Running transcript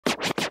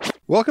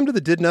Welcome to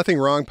the Did Nothing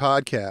Wrong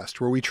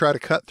podcast, where we try to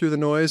cut through the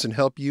noise and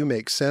help you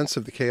make sense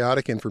of the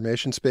chaotic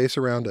information space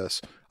around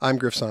us. I'm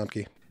Griff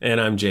Somke.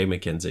 And I'm Jay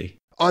McKenzie.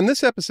 On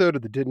this episode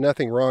of the Did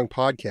Nothing Wrong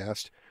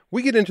podcast,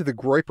 we get into the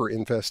Groyper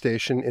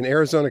infestation in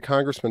Arizona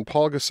Congressman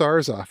Paul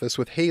Gosar's office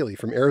with Haley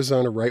from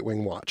Arizona Right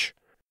Wing Watch.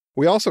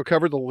 We also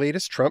cover the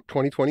latest Trump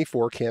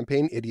 2024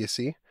 campaign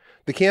idiocy,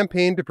 the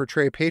campaign to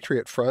portray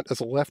Patriot Front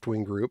as a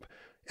left-wing group,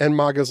 and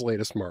MAGA's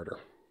latest martyr.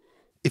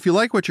 If you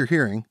like what you're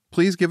hearing,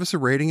 please give us a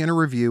rating and a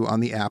review on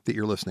the app that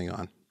you're listening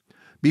on.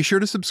 Be sure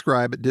to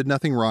subscribe at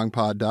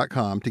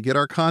didnothingwrongpod.com to get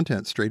our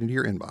content straight into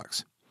your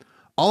inbox.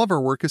 All of our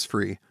work is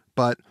free,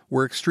 but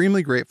we're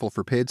extremely grateful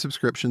for paid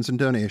subscriptions and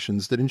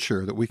donations that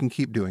ensure that we can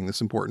keep doing this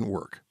important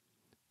work.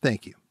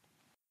 Thank you.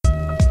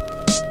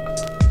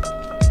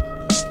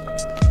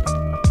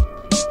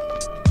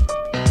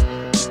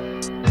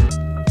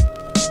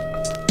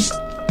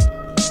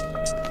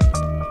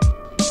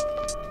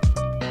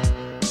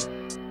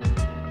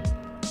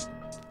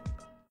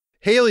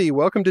 Haley,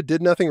 welcome to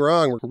Did Nothing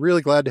Wrong. We're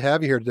really glad to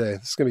have you here today.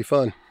 This is going to be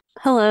fun.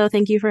 Hello,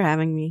 thank you for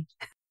having me.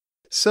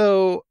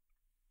 So,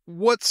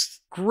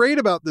 what's great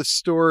about this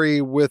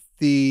story with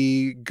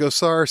the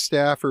Gosar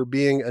staffer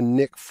being a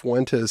Nick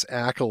Fuentes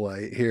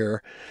acolyte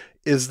here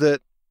is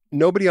that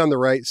nobody on the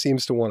right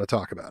seems to want to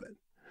talk about it.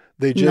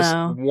 They just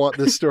want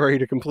this story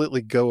to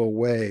completely go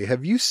away.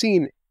 Have you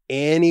seen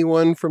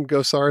anyone from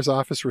Gosar's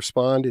office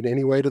respond in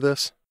any way to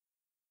this?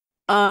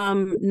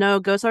 No,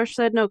 Gosar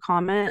said no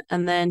comment,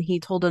 and then he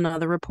told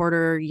another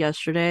reporter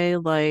yesterday,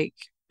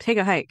 take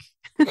a hike.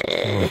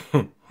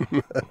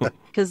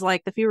 Because,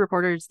 the few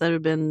reporters that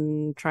have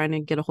been trying to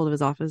get a hold of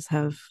his office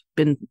have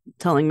been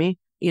telling me,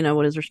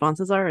 what his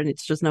responses are, and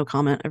it's just no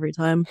comment every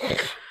time.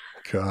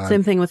 God.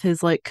 Same thing with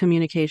his,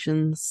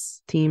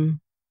 communications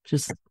team.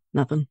 Just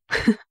nothing.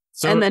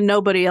 And then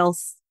nobody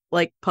else,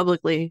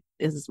 publicly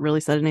has really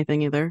said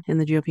anything either in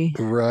the GOP.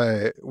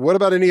 Right. What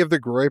about any of the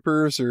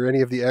Groypers or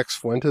any of the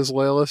ex-Fuentes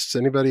loyalists?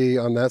 Anybody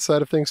on that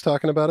side of things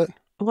talking about it?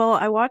 Well,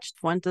 I watched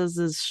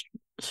Fuentes'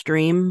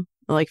 stream,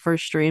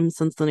 first stream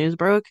since the news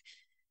broke.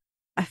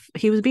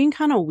 He was being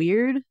kind of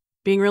weird,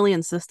 being really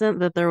insistent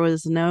that there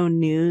was no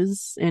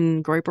news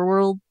in Groyper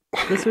world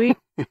this week.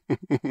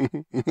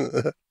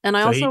 And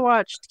I also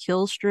watched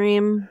Kill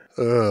stream.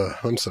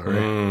 I'm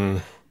sorry.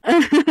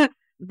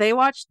 They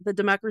watched the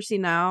Democracy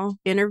Now!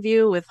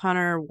 Interview with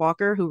Hunter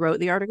Walker, who wrote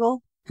the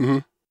article. Mm-hmm.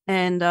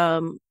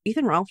 And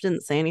Ethan Ralph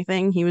didn't say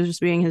anything. He was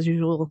just being his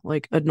usual,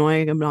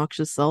 annoying,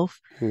 obnoxious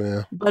self.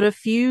 Yeah. But a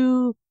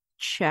few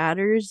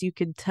chatters, you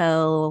could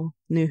tell,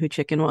 knew who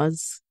Chicken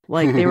was.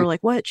 They were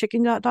like, what?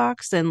 Chicken got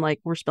doxxed? And,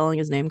 we're spelling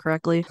his name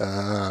correctly.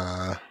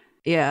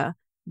 Yeah.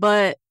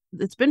 But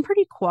it's been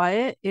pretty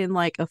quiet in,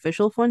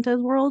 official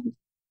Fuentes world.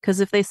 Because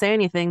if they say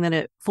anything, then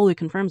it fully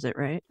confirms it,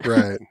 right?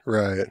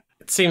 Right.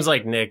 It seems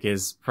like Nick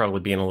is probably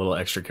being a little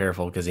extra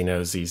careful because he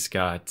knows he's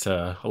got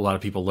a lot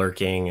of people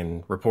lurking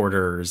and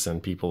reporters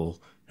and people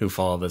who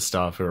follow this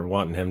stuff who are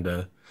wanting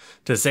him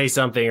to say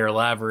something or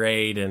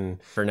elaborate.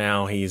 And for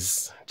now,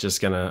 he's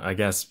just going to, I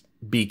guess,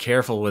 be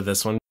careful with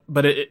this one.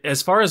 But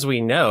as far as we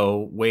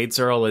know, Wade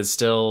Searle is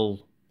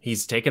still,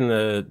 he's taken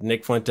the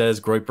Nick Fuentes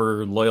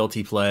Groyper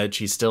loyalty pledge.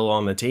 He's still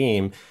on the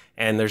team.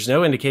 And there's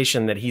no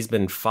indication that he's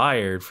been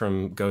fired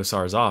from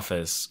Gosar's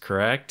office,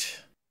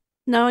 correct?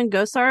 No, and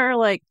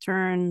Gosar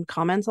turned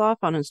comments off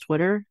on his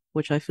Twitter,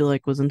 which I feel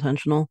like was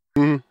intentional.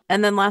 Mm-hmm.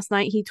 And then last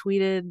night he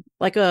tweeted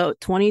a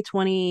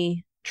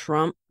 2020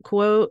 Trump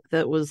quote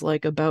that was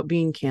about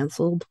being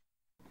canceled.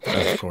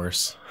 Of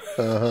course.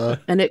 Uh-huh.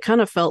 And it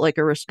kind of felt like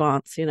a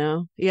response,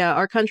 Yeah,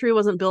 our country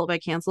wasn't built by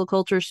cancel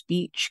culture,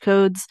 speech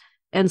codes,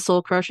 and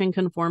soul-crushing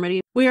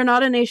conformity. We are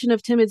not a nation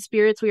of timid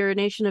spirits. We are a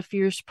nation of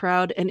fierce,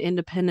 proud, and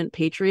independent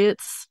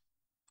patriots.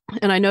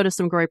 And I noticed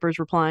some Groypers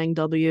replying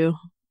W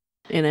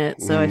in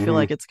it, so I feel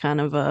like it's kind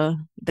of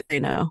they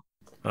know.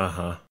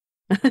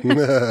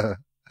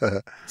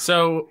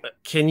 So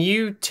can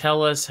you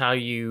tell us how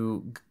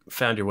you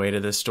found your way to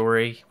this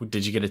story?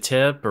 Did you get a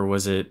tip, or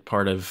was it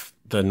part of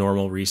the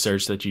normal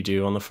research that you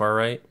do on the far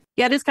right?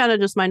 Yeah, it is kind of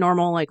just my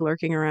normal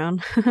lurking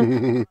around.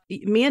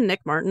 Me and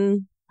Nick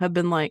Martin have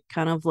been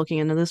kind of looking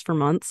into this for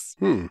months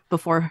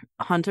before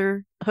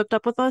Hunter hooked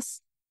up with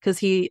us, because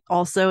he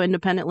also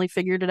independently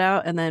figured it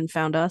out and then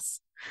found us.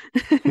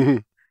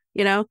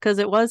 Because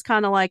it was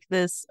kind of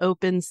this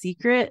open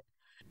secret.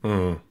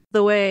 The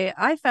way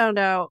I found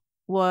out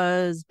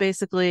was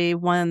basically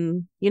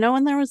when there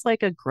was a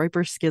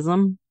Groyper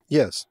schism.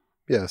 Yes.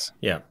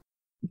 Yeah.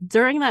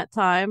 During that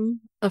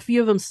time, a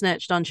few of them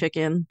snitched on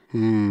Chicken.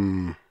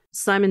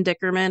 Simon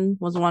Dickerman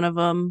was one of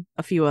them.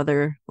 A few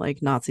other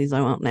Nazis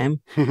I won't name.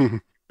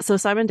 So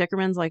Simon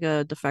Dickerman's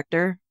a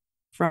defector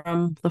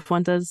from the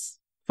Fuentes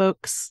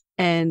folks,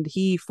 and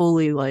he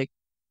fully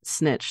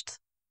snitched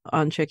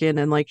on Chicken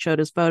and showed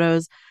his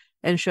photos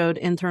and showed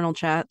internal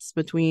chats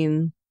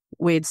between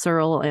Wade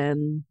Searle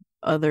and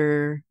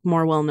other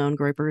more well-known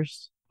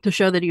Groypers to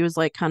show that he was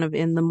kind of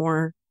in the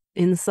more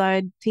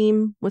inside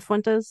team with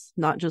Fuentes,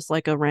 not just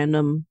a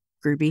random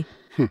groupie.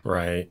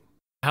 Right.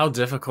 How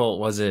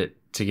difficult was it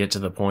to get to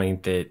the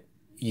point that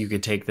you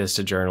could take this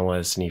to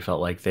journalists and you felt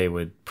like they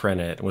would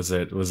print it? Was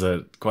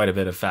it quite a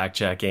bit of fact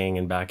checking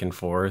and back and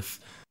forth?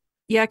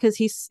 Yeah, because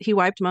he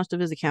wiped most of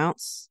his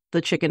accounts.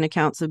 The chicken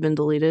accounts have been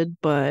deleted,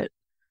 but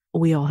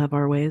we all have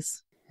our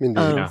ways.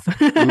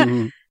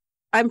 Indeed.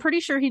 I'm pretty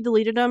sure he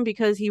deleted them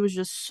because he was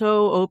just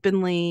so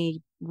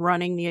openly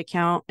running the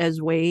account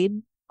as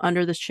Wade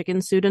under this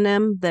chicken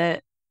pseudonym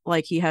that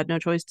like he had no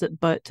choice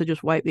but to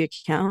just wipe the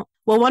account.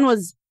 Well, one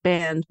was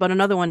banned, but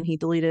another one he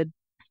deleted.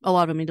 A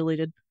lot of them he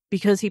deleted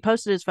because he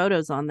posted his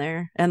photos on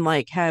there and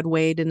like had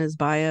Wade in his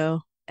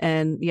bio.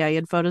 And yeah, he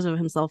had photos of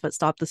himself at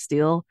Stop the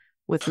Steal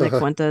with Nick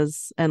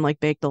Fuentes and like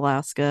Baked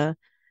Alaska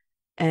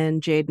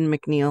and Jaden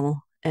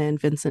McNeil and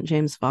Vincent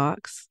James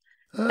Fox.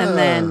 And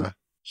then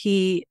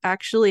he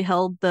actually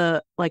held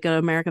the like an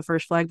America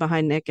First flag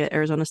behind Nick at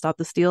Arizona Stop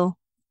the Steal.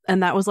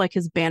 And that was like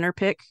his banner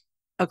pick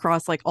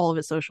across like all of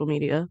his social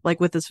media, like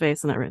with his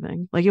face and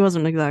everything. Like he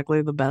wasn't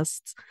exactly the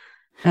best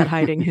at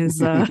hiding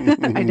his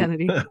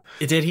identity.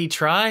 Did he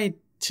try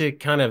to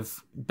kind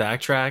of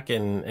backtrack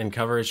and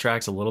cover his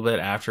tracks a little bit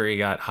after he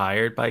got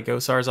hired by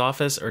Gosar's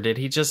office, or did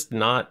he just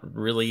not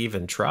really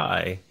even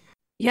try?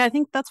 Yeah, I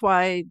think that's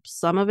why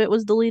some of it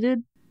was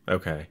deleted.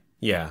 Okay.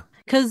 Yeah.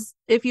 Because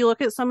if you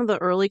look at some of the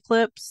early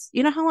clips,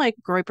 you know how like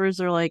Groypers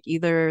are like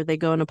either they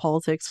go into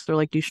politics or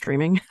like do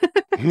streaming.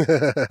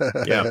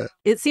 Yeah.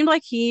 It seemed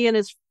like he and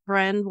his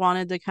friend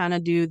wanted to kind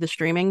of do the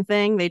streaming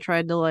thing. They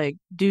tried to like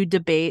do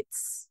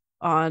debates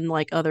on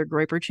like other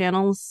Groyper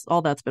channels.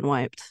 All that's been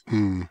wiped.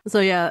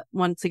 So yeah,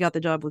 once he got the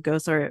job with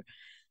Gosar, it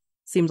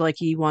seemed like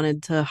he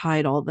wanted to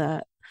hide all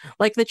that.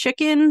 Like the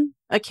chicken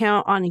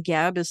account on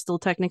Gab is still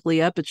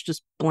technically up. It's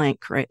just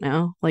blank right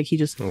now. Like he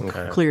just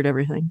cleared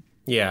everything.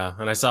 Yeah,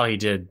 and I saw he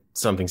did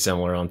something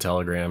similar on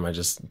Telegram. I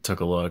just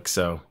took a look.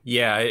 So,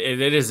 yeah, it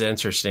is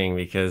interesting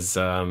because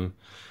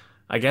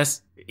I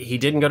guess he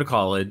didn't go to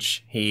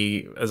college.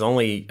 He was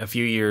only a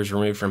few years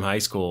removed from high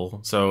school.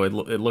 So it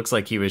looks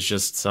like he was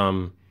just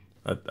a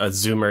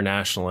Zoomer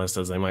nationalist,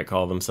 as they might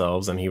call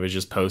themselves, and he was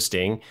just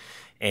posting.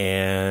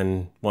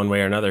 And one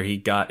way or another, he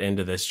got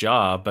into this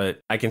job. But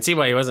I can see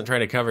why he wasn't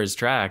trying to cover his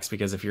tracks,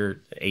 because if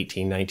you're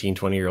 18, 19,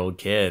 20-year-old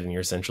kid and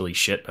you're essentially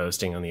shit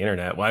posting on the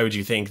internet, why would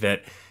you think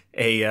that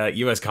a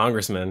U.S.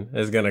 congressman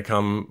is going to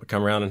come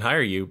around and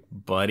hire you?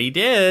 But he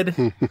did.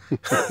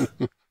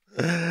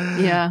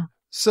 Yeah.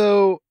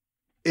 So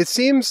it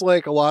seems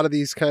like a lot of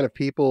these kind of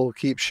people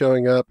keep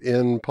showing up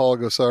in Paul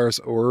Gosar's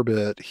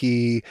orbit.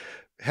 He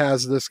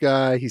has this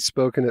guy, he's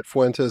spoken at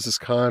Fuentes'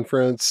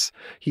 conference.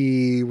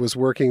 He was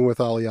working with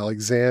Ali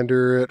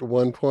Alexander at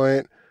one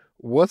point.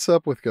 What's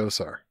up with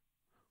Gosar?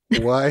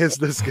 Why is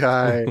this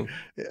guy,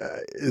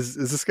 is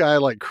this guy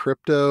like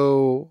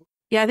crypto?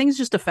 Yeah, I think he's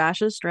just a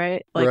fascist,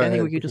 right? Like, right. I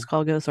think we could just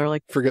call Gosar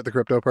like... Forget the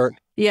crypto part?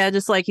 Yeah,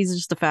 just like he's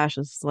just a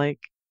fascist. Like,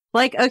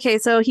 okay,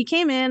 so he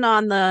came in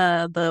on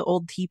the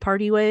old Tea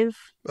Party wave.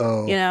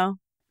 Oh. You know?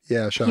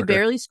 Yeah, shocker. He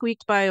barely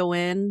squeaked by a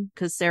win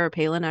because Sarah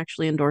Palin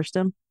actually endorsed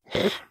him.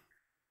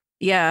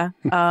 Yeah.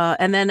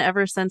 And then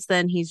ever since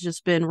then, he's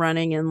just been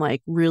running in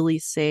like really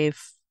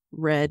safe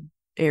red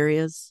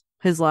areas.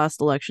 His last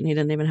election, he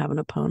didn't even have an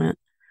opponent.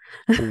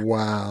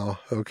 Wow.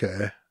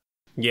 Okay.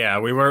 Yeah,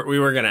 we were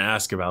going to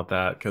ask about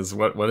that, because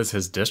what does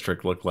his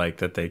district look like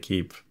that they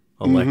keep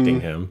electing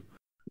him?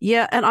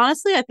 Yeah, and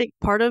honestly, I think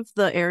part of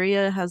the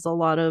area has a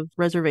lot of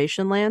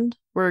reservation land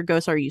where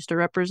Gosar used to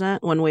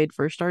represent when Wade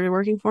first started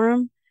working for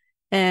him.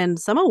 And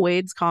some of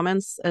Wade's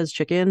comments as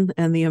chicken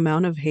and the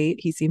amount of hate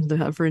he seems to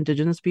have for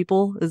indigenous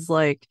people is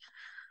like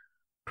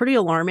pretty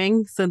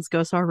alarming, since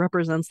Gosar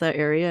represents that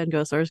area and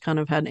Gosar's kind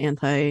of had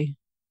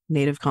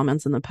anti-native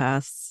comments in the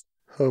past.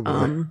 Oh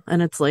boy.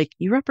 And it's like,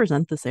 you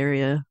represent this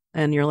area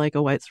and you're like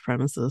a white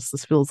supremacist.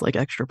 This feels like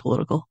extra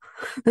political.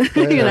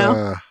 You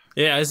know?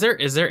 Yeah, is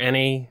there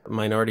any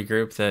minority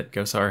group that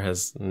Gosar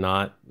has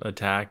not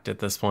attacked at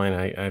this point?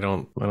 I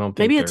don't think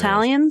maybe there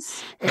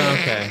Italians. Is.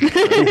 Okay.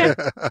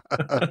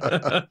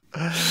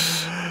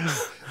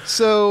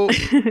 So,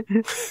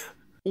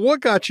 what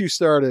got you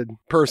started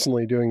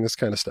personally doing this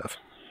kind of stuff?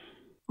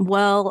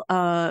 Well,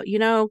 you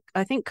know,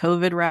 I think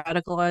COVID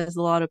radicalized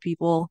a lot of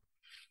people,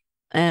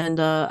 and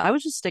I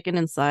was just sticking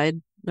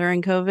inside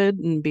during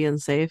COVID and being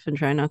safe and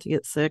trying not to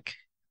get sick.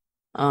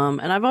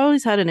 And I've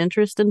always had an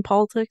interest in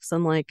politics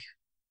and like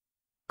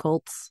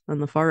cults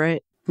and the far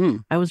right.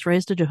 I was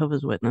raised a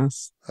Jehovah's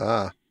Witness.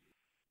 Third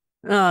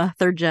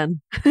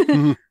gen.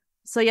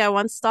 So yeah,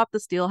 once Stop the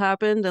Steal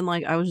happened and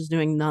like I was just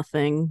doing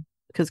nothing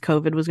because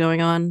COVID was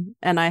going on,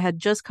 and I had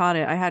just caught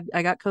it.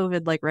 I got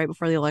COVID like right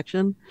before the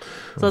election.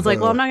 So I was like,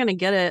 well, I'm not gonna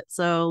get it,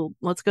 so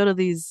let's go to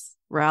these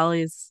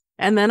rallies.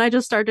 And then I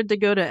just started to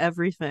go to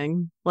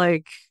everything.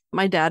 Like,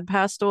 my dad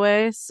passed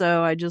away,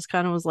 so I just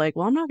kind of was like,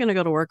 well, I'm not gonna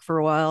go to work for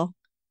a while,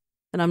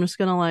 and I'm just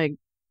gonna like,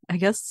 I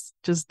guess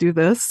just do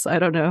this. I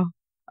don't know.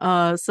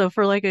 So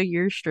for like a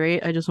year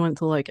straight, I just went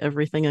to like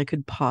everything I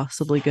could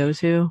possibly go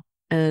to.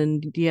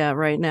 And yeah,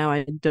 right now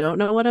I don't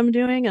know what I'm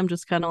doing. I'm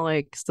just kind of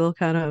like still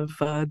kind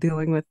of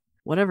dealing with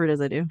whatever it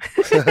is I do.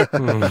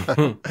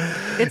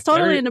 It's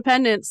totally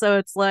independent, so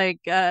it's like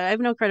I have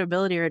no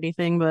credibility or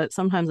anything, but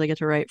sometimes I get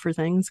to write for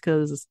things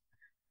because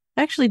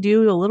I actually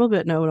do a little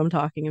bit know what I'm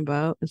talking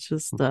about. It's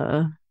just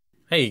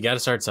hey, you got to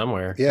start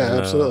somewhere. Yeah,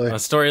 and, absolutely. A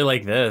story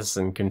like this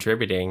and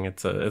contributing,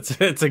 it's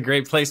a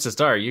great place to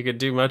start. You could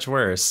do much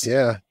worse.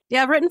 Yeah.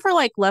 Yeah, I've written for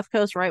like Left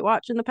Coast Right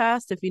Watch in the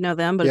past, if you know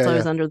them, but it's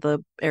always under the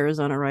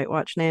Arizona Right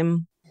Watch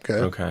name.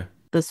 Okay.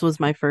 This was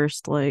my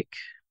first, like,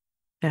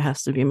 it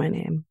has to be my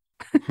name.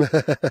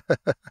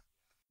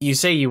 You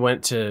say you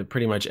went to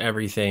pretty much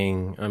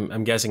everything,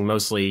 I'm guessing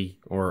mostly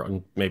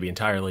or maybe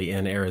entirely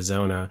in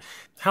Arizona.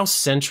 How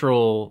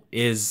central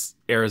is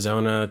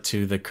Arizona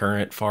to the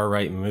current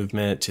far-right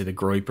movement, to the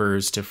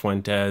Groypers, to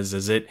Fuentes?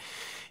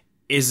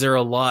 Is there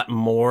a lot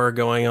more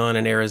going on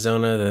in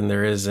Arizona than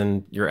there is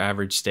in your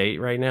average state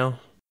right now?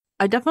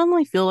 I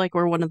definitely feel like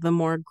we're one of the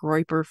more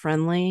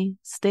Groyper-friendly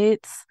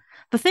states.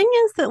 The thing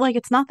is that, like,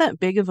 it's not that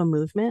big of a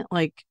movement.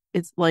 Like,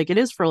 it's like it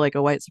is for like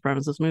a white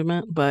supremacist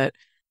movement, but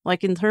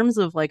like in terms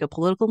of like a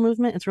political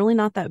movement, it's really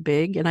not that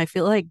big. And I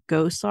feel like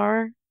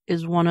Gosar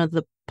is one of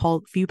the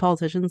few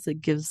politicians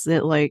that gives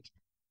it like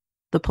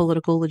the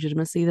political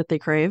legitimacy that they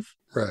crave.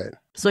 Right.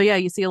 So yeah,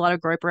 you see a lot of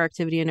Groyper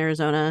activity in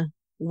Arizona.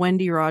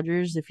 Wendy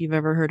Rogers, if you've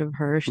ever heard of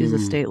her, she's a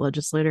state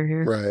legislator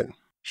here. Right.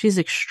 She's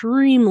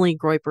extremely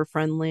Groyper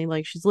friendly.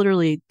 Like she's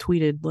literally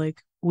tweeted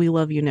like, "We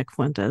love you, Nick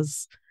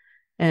Fuentes,"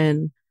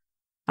 and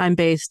I'm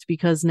based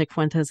because Nick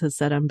Fuentes has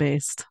said I'm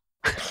based.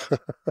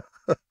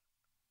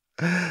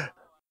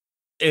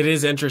 It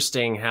is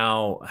interesting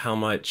how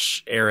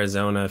much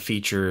Arizona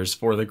features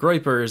for the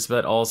Groypers,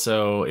 but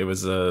also it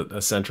was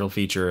a central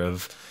feature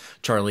of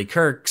Charlie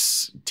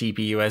Kirk's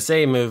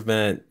TPUSA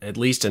movement, at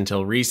least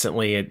until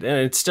recently. And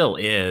it still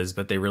is,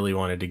 but they really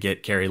wanted to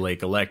get Kari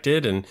Lake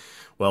elected. And,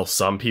 well,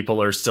 some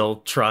people are still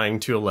trying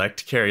to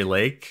elect Kari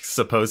Lake,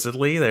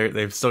 supposedly.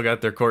 They've still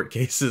got their court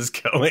cases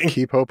going.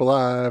 Keep hope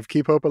alive.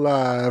 Keep hope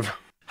alive.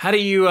 How do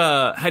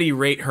you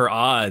rate her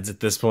odds at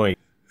this point?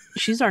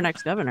 She's our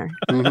next governor.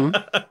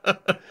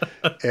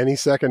 Any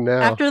second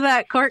now. After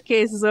that court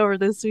case is over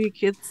this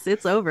week,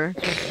 it's over.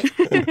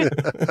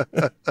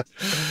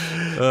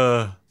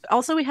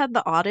 Also, we had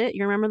the audit.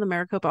 You remember the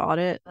Maricopa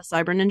audit, the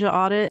Cyber Ninja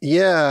audit?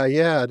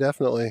 Yeah,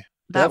 definitely.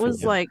 That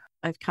was like,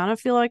 I kind of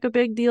feel like a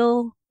big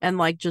deal, and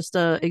like just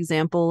a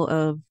example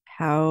of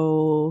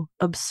how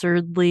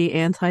absurdly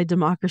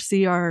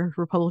anti-democracy our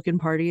Republican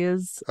Party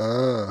is.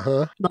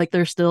 Like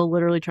they're still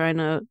literally trying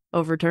to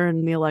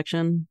overturn the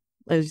election,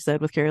 as you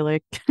said, with Kari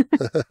Lake.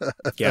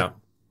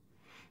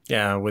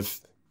 Yeah,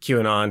 with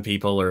QAnon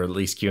people, or at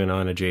least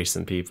QAnon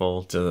adjacent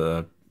people,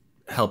 to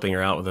helping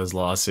her out with those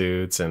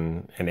lawsuits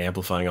and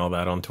amplifying all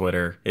that on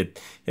Twitter.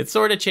 It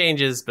sort of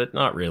changes, but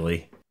not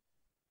really.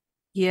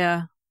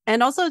 Yeah.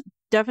 And also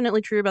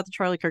definitely true about the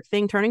Charlie Kirk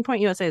thing. Turning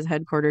Point USA is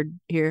headquartered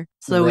here.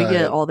 So we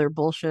get all their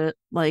bullshit.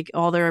 Like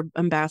all their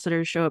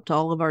ambassadors show up to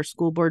all of our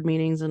school board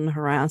meetings and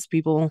harass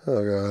people.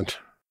 Oh, God.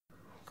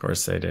 Of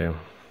course they do.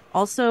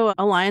 Also,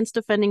 Alliance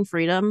Defending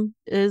Freedom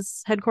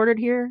is headquartered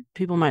here.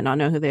 People might not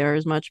know who they are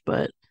as much,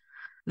 but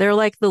they're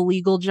like the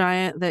legal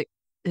giant that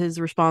is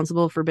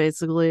responsible for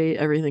basically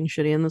everything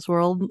shitty in this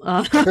world.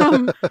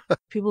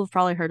 People have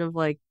probably heard of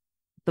like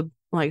the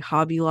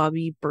Hobby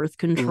Lobby birth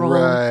control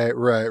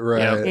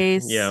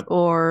case,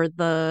 or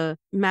the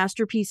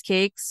Masterpiece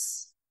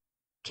Cakes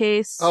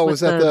case. Oh,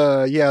 was that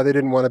they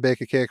didn't want to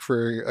bake a cake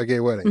for a gay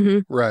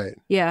wedding. Right.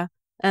 Yeah.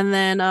 And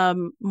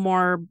then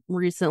more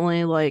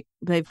recently, like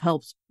they've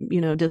helped,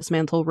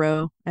 dismantle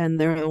Roe, and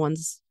they're the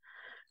ones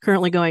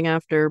currently going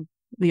after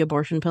the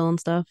abortion pill and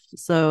stuff.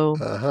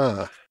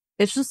 So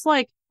it's just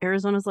like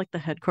Arizona's like the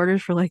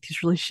headquarters for like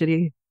these really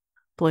shitty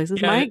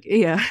places, Mike.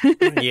 Yeah.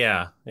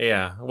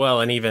 yeah. Well,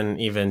 and even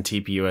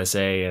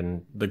TPUSA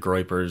and the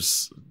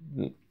Groypers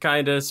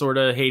kind of sort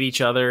of hate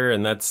each other,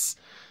 and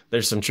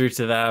there's some truth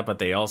to that, but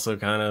they also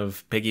kind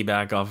of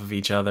piggyback off of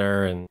each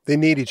other, and they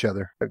need each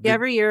other. Yeah,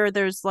 every year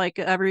there's like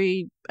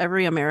every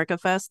America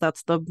Fest.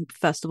 That's the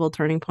festival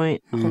Turning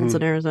Point holds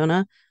in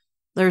Arizona.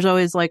 There's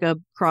always like a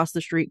cross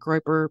the street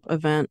Groyper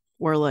event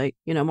where like,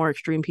 more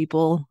extreme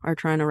people are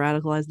trying to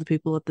radicalize the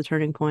people at the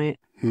Turning Point.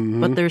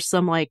 But there's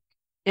some like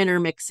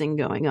intermixing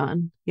going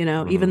on,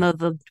 even though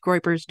the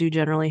Groypers do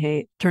generally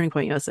hate Turning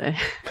Point USA,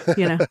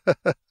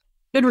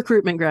 good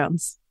recruitment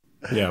grounds.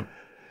 Yeah.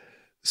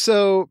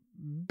 So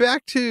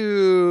back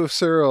to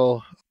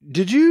Cyril,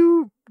 did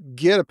you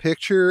get a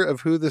picture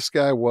of who this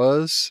guy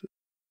was?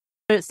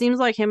 It seems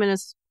like him and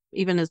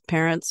even his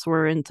parents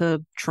were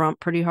into Trump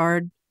pretty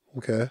hard.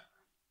 Okay.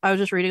 I was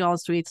just reading all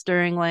his tweets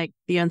during like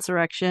the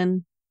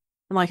insurrection,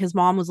 and like his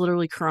mom was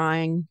literally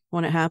crying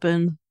when it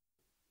happened,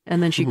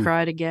 and then she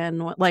cried again,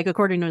 like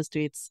according to his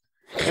tweets,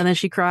 and then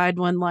she cried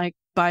when like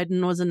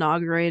Biden was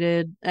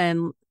inaugurated,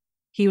 and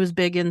he was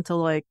big into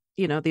like,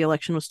 the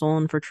election was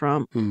stolen for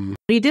Trump.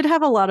 He did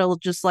have a lot of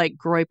just like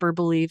Groyper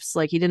beliefs.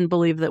 Like he didn't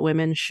believe that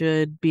women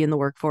should be in the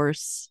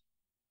workforce.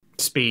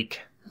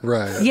 Speak.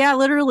 Right. Yeah,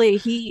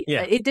 literally.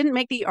 It didn't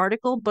make the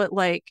article, but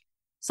like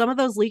some of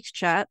those leaked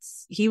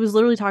chats, he was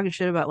literally talking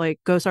shit about like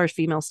Gosar's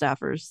female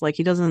staffers. Like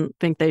he doesn't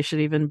think they should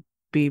even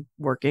be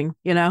working,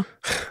 you know?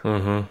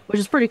 Mm-hmm. Which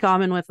is pretty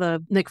common with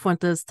a Nick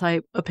Fuentes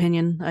type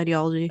opinion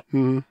ideology.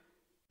 Mm-hmm.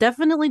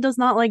 Definitely does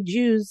not like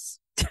Jews.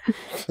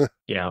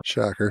 Yeah.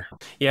 Shocker.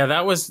 Yeah,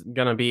 that was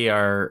going to be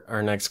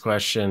our next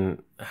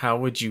question. How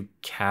would you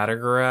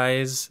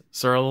categorize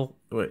Searle?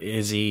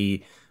 Is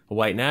he a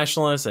white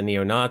nationalist, a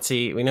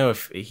neo-Nazi? We know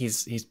if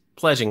he's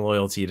pledging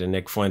loyalty to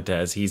Nick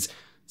Fuentes. He's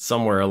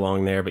somewhere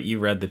along there, but you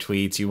read the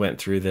tweets, you went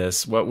through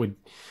this. What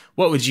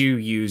would you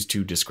use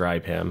to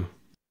describe him?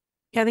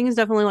 Yeah, I think he's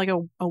definitely like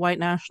a white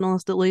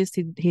nationalist. At least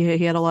he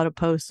had a lot of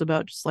posts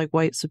about just like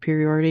white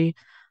superiority.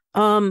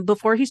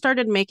 Before he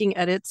started making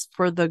edits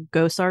for the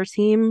Gosar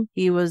team,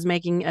 he was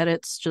making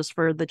edits just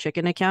for the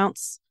chicken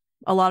accounts.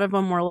 A lot of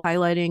them were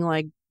highlighting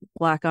like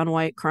black on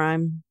white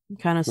crime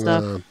kind of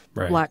stuff,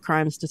 right. Black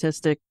crime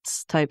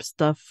statistics type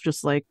stuff,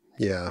 just like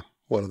yeah,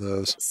 one of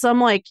those. Some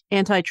like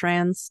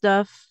anti-trans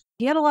stuff.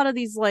 He had a lot of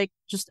these like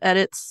just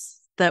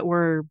edits that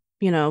were,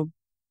 you know,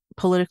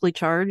 politically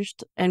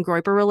charged and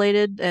Groyper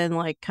related and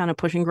like kind of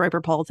pushing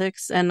Groyper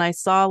politics. And I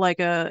saw like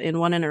in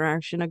one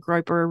interaction, a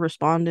Groyper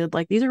responded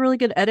like, "These are really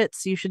good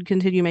edits. You should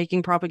continue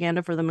making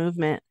propaganda for the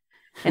movement."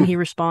 And he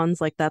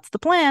responds like, "That's the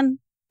plan."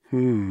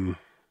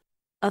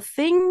 A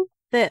thing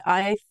that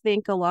I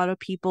think a lot of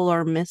people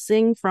are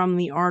missing from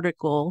the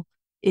article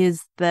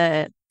is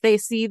that they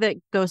see that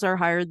Gosar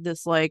hired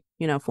this like,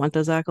 you know,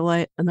 Fuentes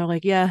acolyte, and they're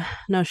like, yeah,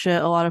 no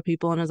shit, a lot of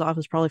people in his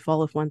office probably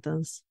follow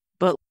Fuentes.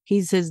 But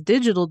he's his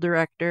digital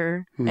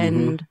director,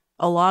 and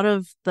a lot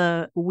of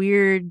the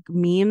weird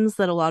memes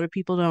that a lot of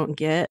people don't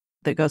get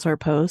that Gosar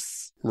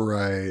posts.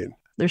 Right.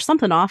 There's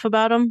something off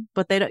about him,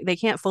 but they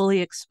can't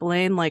fully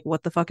explain like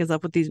what the fuck is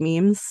up with these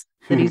memes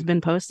that he's been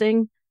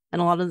posting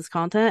and a lot of this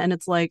content. And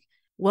it's like,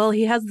 well,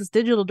 he has this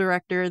digital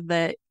director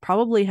that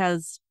probably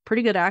has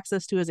pretty good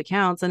access to his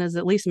accounts and is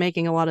at least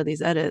making a lot of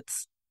these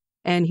edits.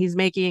 And he's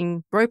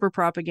making Groyper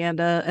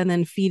propaganda and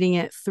then feeding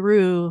it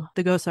through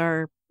the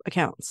Gosar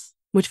accounts,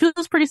 which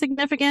feels pretty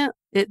significant.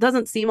 It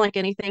doesn't seem like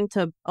anything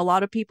to a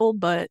lot of people,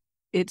 but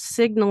it's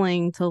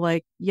signaling to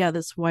like, yeah,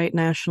 this white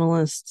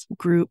nationalist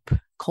group,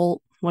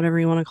 cult, whatever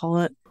you want to call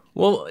it.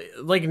 Well,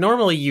 like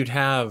normally you'd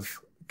have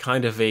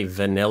kind of a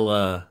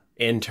vanilla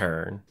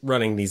intern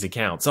running these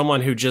accounts,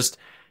 someone who just,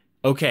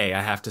 okay,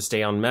 I have to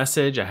stay on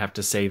message. I have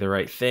to say the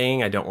right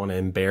thing. I don't want to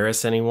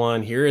embarrass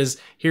anyone. Here is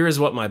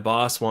what my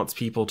boss wants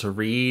people to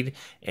read.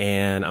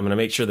 And I'm going to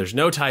make sure there's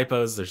no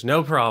typos. There's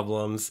no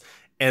problems.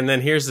 And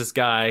then here's this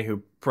guy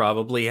who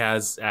probably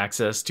has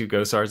access to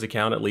Gosar's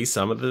account at least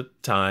some of the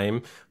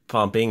time,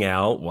 pumping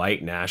out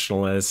white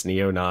nationalist,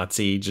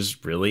 neo-Nazi,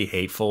 just really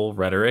hateful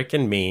rhetoric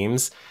and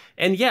memes.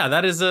 And yeah,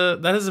 that is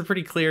a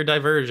pretty clear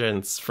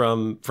divergence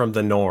from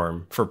the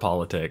norm for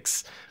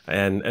politics.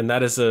 And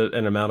that is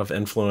an amount of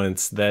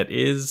influence that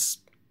is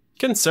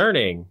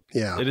concerning.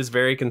 Yeah. It is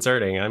very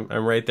concerning.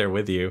 I'm right there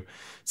with you.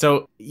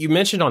 So you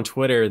mentioned on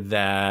Twitter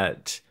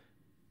that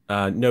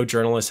no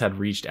journalist had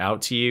reached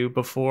out to you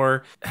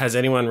before. Has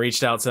anyone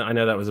reached out? I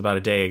know that was about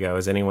a day ago.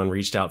 Has anyone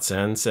reached out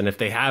since? And if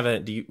they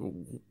haven't,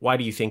 why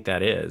do you think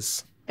that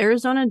is?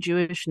 Arizona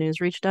Jewish News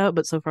reached out,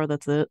 but so far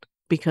that's it,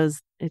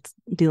 because it's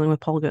dealing with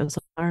Paul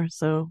Gosar.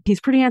 So he's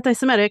pretty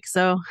anti-Semitic.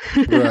 So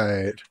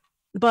right.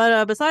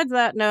 But besides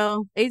that,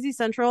 no. AZ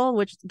Central,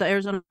 which the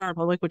Arizona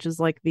Republic, which is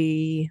like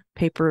the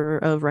paper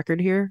of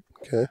record here,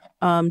 okay,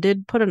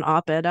 did put an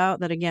op-ed out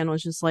that again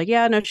was just like,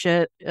 yeah, no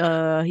shit.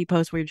 He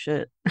posts weird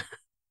shit.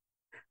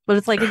 But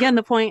it's like, again,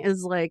 the point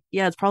is like,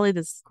 yeah, it's probably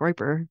this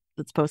Groyper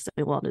that's posting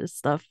a lot of this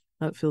stuff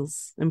that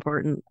feels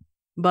important.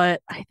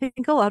 But I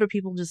think a lot of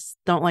people just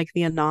don't like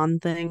the anon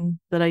thing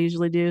that I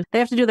usually do. They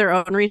have to do their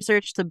own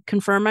research to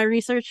confirm my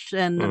research.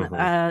 And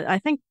I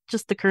think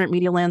just the current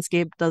media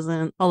landscape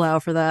doesn't allow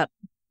for that,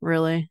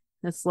 really.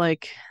 It's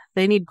like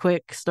they need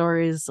quick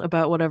stories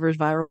about whatever's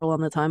viral on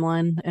the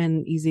timeline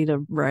and easy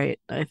to write,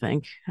 I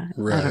think.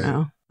 Right. I don't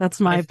know. That's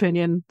my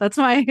opinion. That's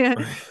my...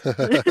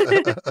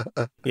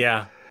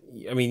 Yeah.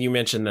 I mean, you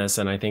mentioned this,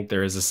 and I think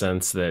there is a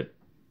sense that,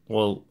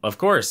 well, of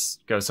course,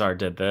 Gosar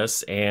did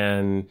this,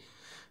 and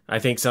I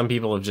think some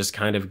people have just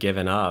kind of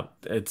given up.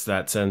 It's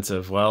that sense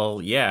of, well,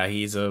 yeah,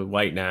 he's a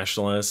white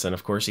nationalist, and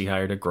of course he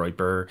hired a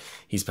Groyper.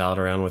 He's palled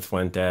around with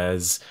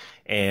Fuentes,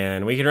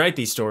 and we can write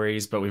these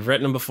stories, but we've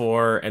written them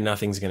before, and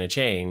nothing's going to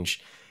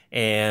change.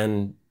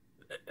 And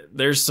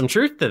there's some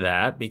truth to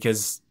that,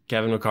 because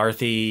Kevin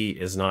McCarthy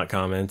is not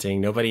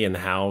commenting. Nobody in the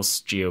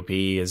House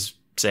GOP is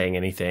saying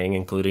anything,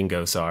 including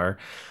Gosar.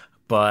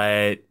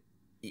 But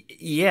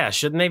yeah,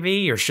 shouldn't they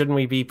be, or shouldn't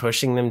we be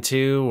pushing them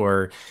to?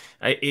 Or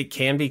it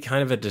can be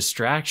kind of a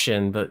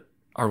distraction, but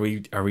are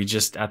we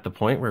just at the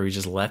point where we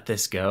just let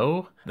this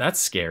go? That's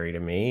scary to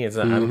me.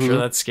 I'm sure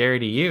that's scary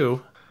to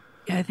you.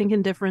 Yeah, I think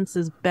indifference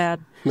is bad.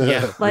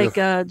 Yeah. Like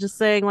just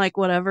saying like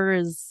whatever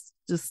is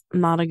just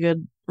not a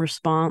good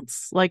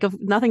response. Like if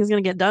nothing's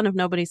going to get done if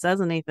nobody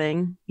says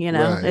anything, you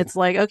know. Right. It's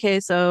like,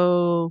 okay,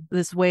 so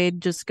this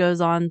Wade just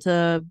goes on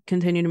to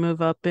continue to move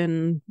up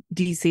in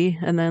DC,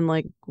 and then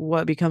like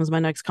what becomes my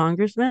next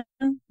congressman?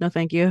 No,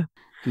 thank you.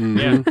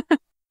 Mm-hmm.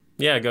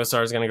 Yeah,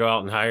 Gosar's going to go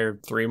out and hire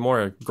 3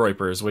 more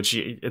Groypers, which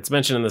it's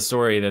mentioned in the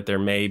story that there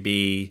may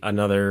be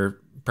another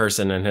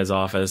person in his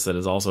office that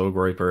is also a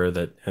Groyper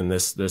that, and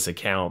this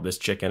account, this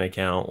chicken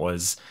account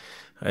was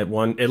at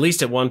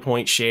least at one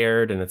point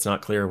shared, and it's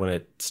not clear when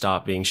it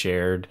stopped being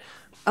shared.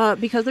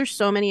 Because there's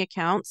so many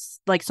accounts,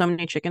 like so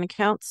many chicken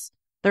accounts,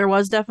 there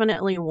was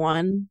definitely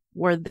one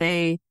where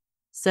they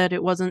said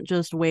it wasn't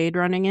just Wade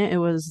running it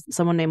was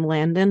someone named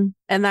Landon.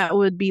 And that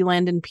would be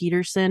Landon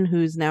Peterson,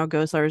 who's now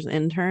Gosar's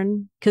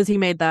intern, because he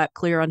made that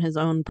clear on his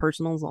own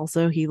personals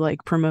also. He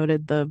like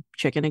promoted the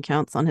chicken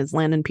accounts on his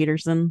Landon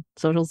Peterson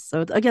socials.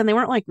 So again, they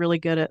weren't like really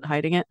good at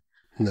hiding it.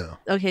 No.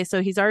 Okay,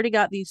 so he's already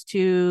got these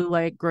 2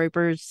 like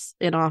Groypers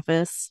in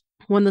office.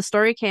 When the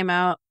story came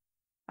out,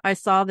 I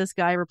saw this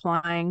guy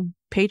replying,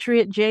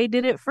 Patriot J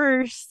did it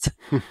first.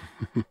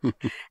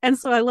 And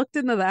so I looked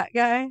into that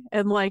guy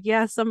and like,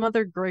 yeah, some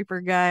other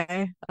Groyper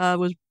guy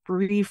was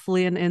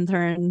briefly an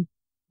intern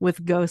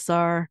with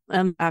Gosar.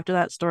 And after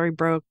that story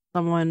broke,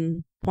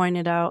 someone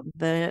pointed out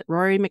that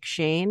Rory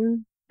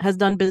McShane has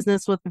done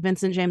business with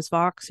Vincent James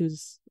Fox,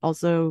 who's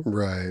also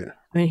right.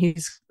 I mean,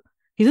 he's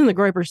in the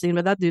Groyper scene,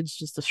 but that dude's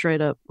just a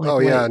straight up. Like, oh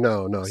yeah,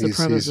 no, he's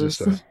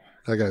just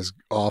that guy's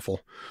awful.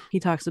 He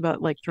talks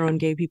about like throwing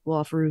gay people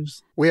off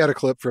roofs. We had a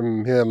clip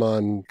from him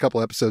on a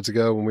couple episodes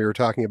ago when we were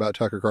talking about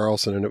Tucker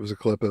Carlson, and it was a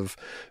clip of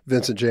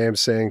Vincent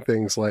James saying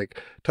things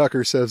like,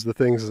 Tucker says the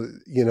things,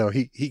 you know,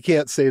 he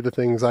can't say the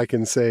things I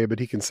can say, but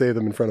he can say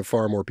them in front of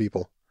far more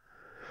people.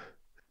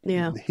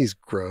 Yeah. He's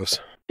gross.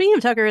 Speaking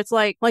of Tucker, it's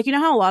like, you know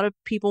how a lot of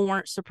people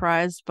weren't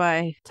surprised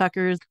by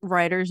Tucker's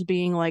writers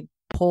being like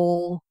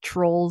poll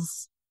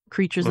trolls,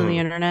 creatures of the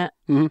internet,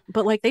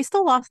 but like they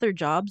still lost their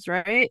jobs,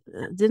 right?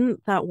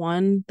 Didn't that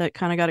one that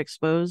kind of got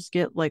exposed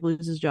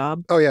lose his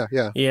job? Oh yeah.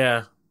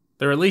 There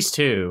are at least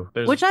 2.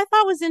 Which I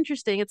thought was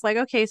interesting. It's like,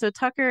 okay, so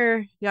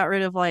Tucker got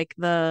rid of like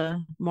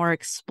the more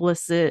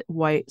explicit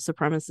white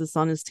supremacists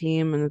on his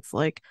team, and it's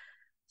like,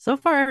 so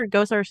far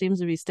Gosar seems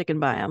to be sticking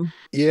by him.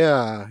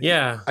 Yeah.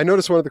 I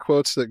noticed one of the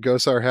quotes that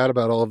Gosar had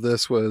about all of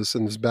this was,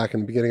 and this was back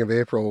in the beginning of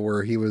April,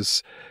 where he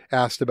was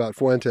asked about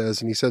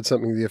Fuentes, and he said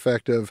something to the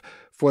effect of,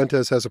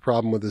 Fuentes has a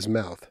problem with his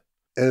mouth.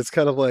 And it's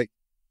kind of like,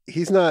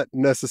 he's not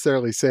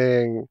necessarily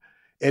saying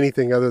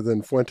anything other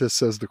than Fuentes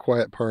says the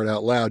quiet part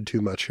out loud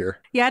too much here.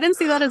 Yeah, I didn't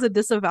see that as a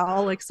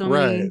disavowal like so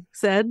many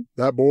said.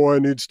 That boy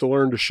needs to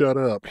learn to shut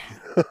up.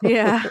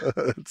 Yeah.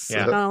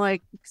 Kind of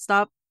like,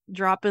 stop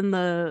dropping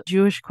the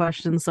Jewish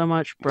question so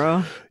much,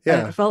 bro.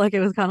 Yeah. I felt like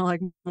it was kind of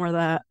like more of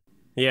that.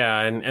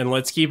 Yeah, and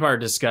let's keep our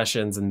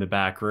discussions in the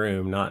back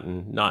room, not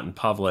in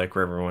public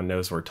where everyone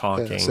knows we're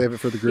talking. Yeah, save it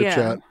for the group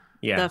chat.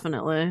 Yeah.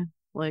 Definitely.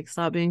 Like,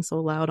 stop being so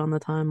loud on the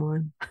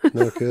timeline.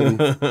 No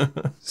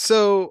kidding.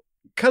 So,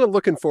 kind of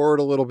looking forward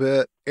a little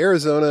bit,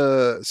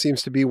 Arizona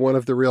seems to be one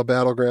of the real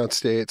battleground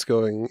states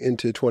going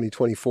into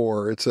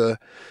 2024. It's a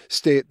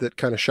state that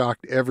kind of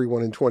shocked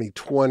everyone in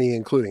 2020,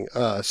 including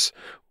us,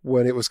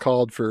 when it was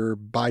called for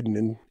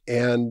Biden.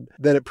 And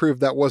then it proved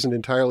that wasn't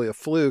entirely a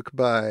fluke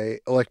by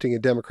electing a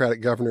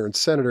Democratic governor and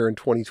senator in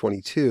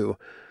 2022.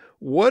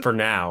 For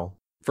now.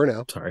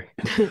 Sorry.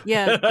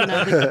 Yeah,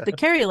 the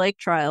Kari Lake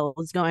trial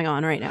is going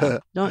on right now.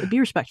 Don't be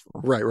respectful.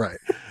 Right.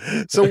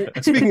 So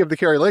speaking of the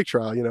Kari Lake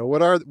trial,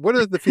 what are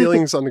the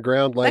feelings on the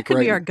ground like? That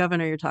could be our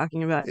governor you're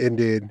talking about.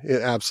 Indeed,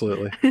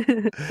 absolutely.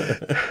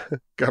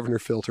 Governor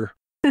Filter.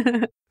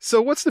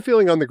 So what's the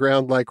feeling on the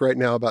ground like right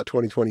now about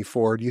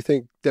 2024? Do you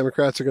think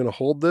Democrats are going to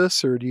hold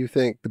this, or do you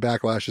think the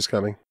backlash is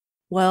coming?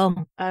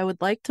 Well, I would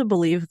like to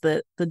believe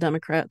that the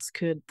Democrats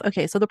could.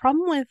 Okay, so the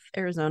problem with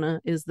Arizona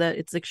is that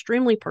it's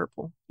extremely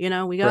purple. We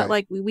got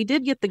we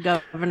did get the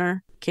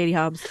governor, Katie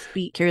Hobbs,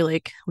 beat Kari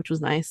Lake, which was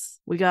nice.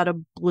 We got a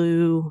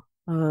blue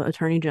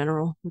attorney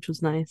general, which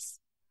was nice,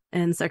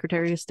 and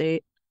Secretary of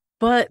State.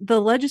 But the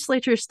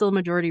legislature is still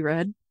majority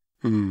red,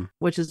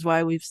 which is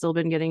why we've still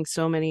been getting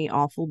so many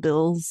awful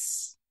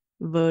bills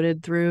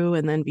voted through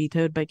and then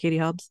vetoed by Katie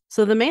Hobbs.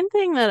 So the main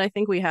thing that I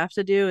think we have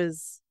to do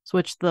is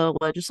switch the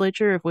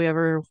legislature if we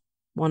ever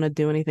want to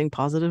do anything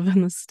positive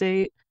in the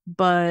state.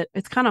 But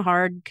it's kind of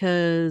hard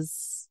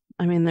because,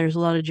 there's a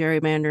lot of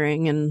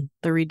gerrymandering and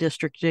the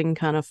redistricting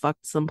kind of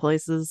fucked some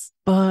places.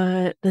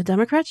 But the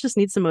Democrats just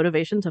need some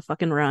motivation to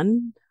fucking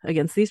run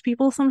against these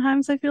people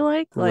sometimes, I feel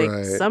like.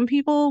 Some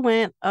people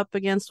went up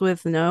against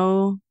with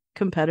no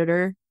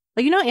competitor.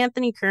 Like,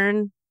 Anthony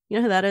Kern, you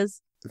know who that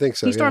is? I think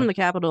so. He stormed the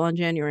Capitol on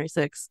January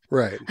 6th.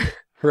 Right.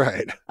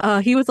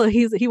 He was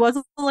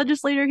a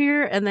legislator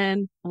here and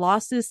then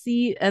lost his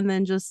seat, and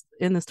then just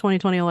in this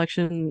 2020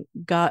 election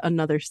got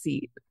another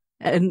seat,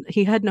 and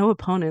he had no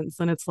opponents.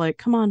 And it's like,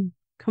 come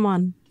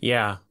on.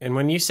 Yeah. And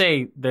when you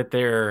say that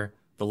the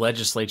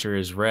legislature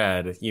is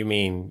red, you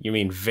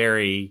mean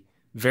very,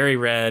 very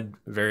red,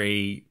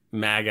 very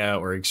MAGA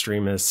or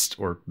extremist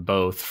or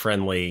both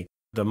friendly.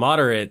 The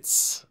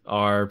moderates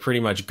are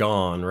pretty much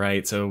gone,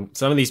 right? So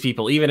some of these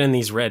people, even in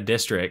these red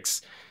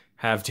districts,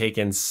 have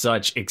taken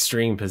such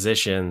extreme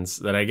positions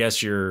that I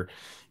guess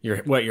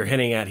what you're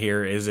hinting at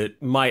here is it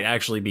might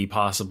actually be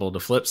possible to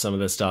flip some of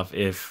this stuff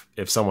if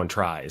someone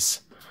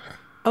tries.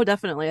 Oh,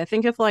 definitely. I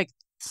think if like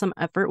some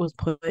effort was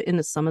put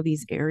into some of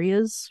these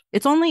areas,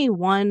 it's only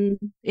one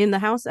in the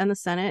House and the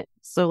Senate.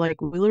 So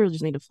like we literally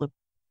just need to flip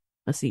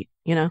a seat,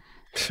 you know?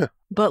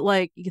 But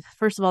like,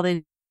 first of all,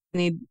 they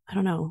need, I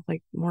don't know,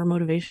 like more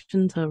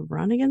motivation to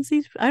run against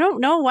these. I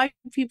don't know why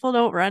people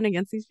don't run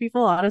against these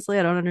people. Honestly,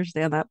 I don't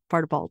understand that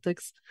part of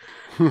politics.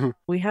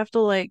 We have to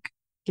like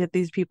get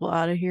these people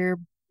out of here,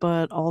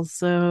 but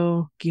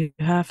also you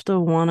have to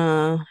want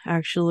to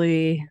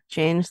actually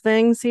change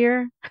things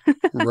here.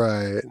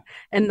 Right.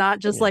 And not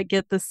just like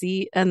get the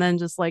seat and then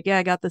just like, yeah,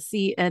 I got the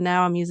seat and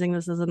now I'm using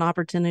this as an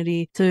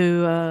opportunity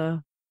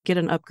to get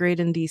an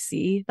upgrade in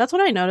DC. That's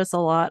what I notice a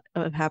lot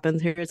of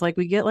happens here. It's like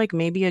we get like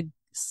maybe a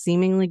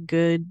seemingly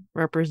good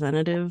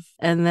representative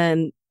and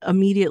then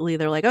immediately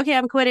they're like, okay,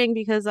 I'm quitting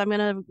because I'm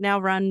gonna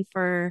now run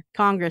for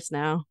Congress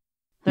now.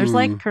 There's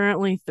like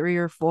currently 3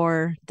 or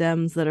 4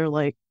 Dems that are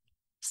like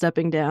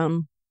stepping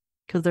down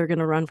because they're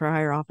gonna run for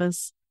higher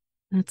office.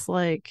 It's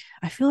like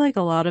I feel like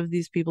a lot of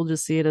these people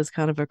just see it as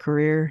kind of a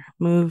career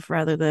move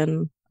rather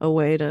than a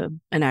way to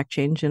enact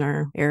change in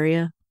our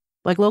area.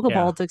 Like local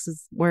politics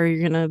is where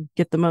you're going to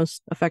get the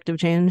most effective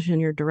change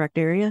in your direct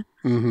area.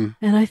 And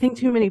I think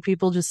too many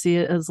people just see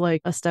it as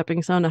like a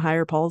stepping stone to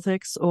higher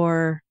politics,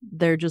 or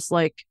they're just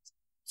like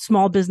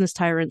small business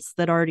tyrants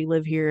that already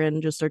live here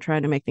and just are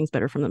trying to make things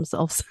better for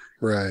themselves.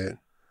 Right.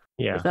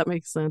 Yeah. If that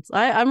makes sense.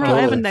 I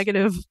have a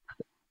negative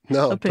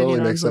opinion totally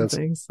on makes some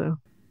sense. things.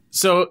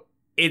 So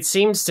it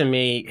seems to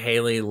me,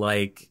 Haley,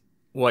 like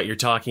what you're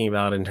talking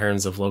about in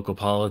terms of local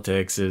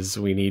politics is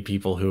we need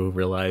people who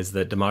realize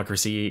that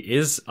democracy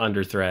is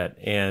under threat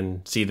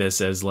and see this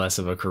as less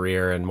of a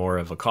career and more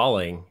of a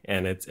calling.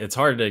 And it's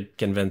hard to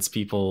convince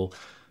people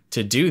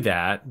to do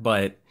that.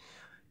 But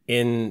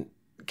in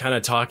kind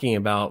of talking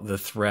about the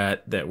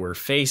threat that we're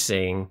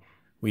facing,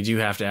 we do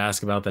have to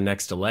ask about the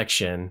next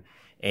election.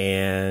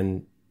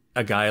 And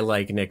a guy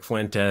like Nick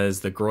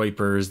Fuentes, the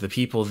Groypers, the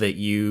people that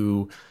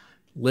you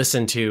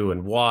listen to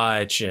and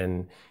watch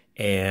and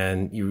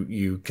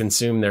you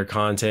consume their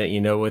content, you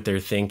know what they're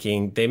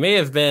thinking. They may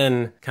have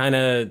been kind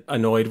of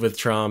annoyed with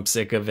Trump,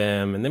 sick of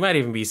him, and they might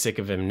even be sick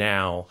of him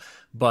now.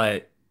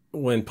 But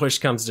when push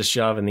comes to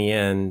shove in the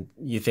end,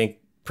 you think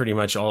pretty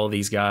much all of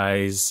these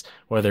guys,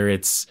 whether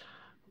it's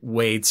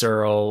Wade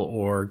Searle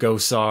or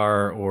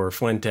Gosar or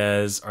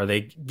Fuentes, are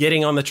they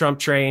getting on the Trump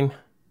train?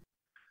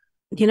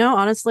 You know,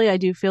 honestly, I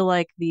do feel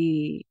like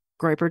the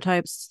Groyper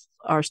types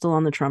are still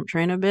on the Trump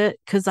train a bit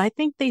because I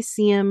think they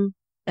see him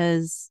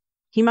as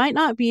he might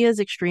not be as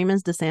extreme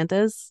as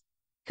DeSantis,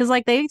 because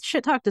like they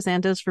shit talk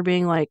DeSantis for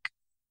being like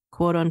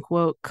quote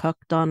unquote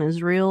cucked on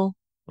Israel,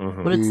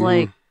 but it's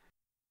like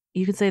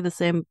you could say the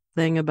same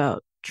thing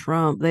about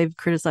Trump. They've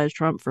criticized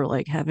Trump for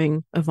like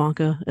having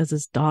Ivanka as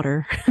his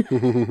daughter.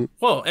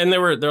 Well, and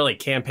they're like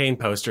campaign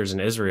posters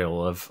in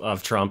Israel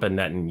of Trump and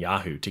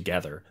Netanyahu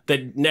together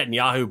that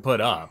Netanyahu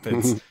put up.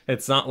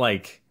 It's not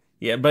like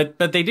but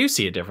they do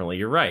see it differently.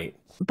 You're right.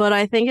 But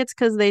I think it's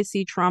because they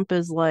see Trump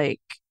as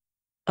like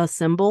a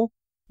symbol.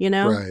 You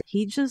know, Right.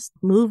 He just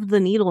moved the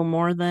needle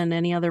more than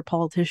any other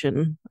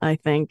politician. I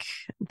think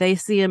they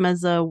see him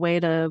as a way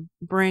to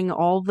bring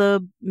all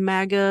the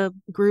MAGA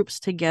groups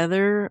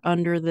together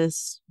under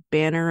this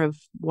banner of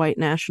white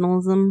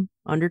nationalism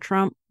under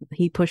Trump.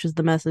 He pushes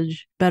the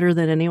message better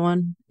than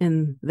anyone,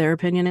 in their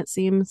opinion, it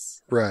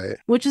seems. Right.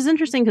 Which is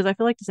interesting because I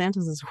feel like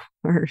DeSantis is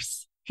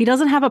worse. He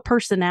doesn't have a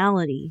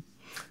personality.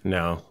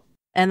 No.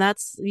 And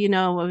that's, you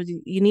know,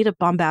 you need a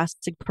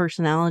bombastic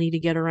personality to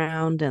get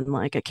around and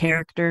like a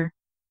character.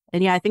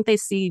 And yeah, I think they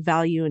see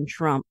value in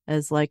Trump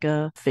as like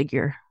a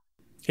figure.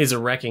 He's a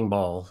wrecking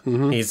ball.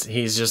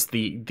 He's just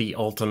the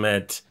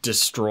ultimate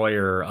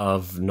destroyer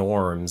of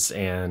norms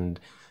and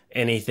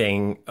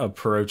anything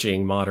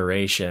approaching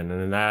moderation,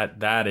 and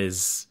that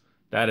is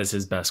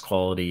his best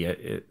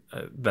quality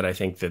that I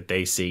think that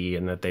they see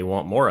and that they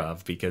want more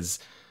of because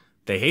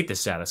they hate the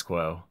status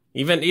quo.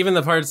 Even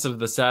the parts of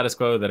the status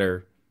quo that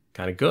are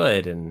kind of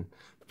good and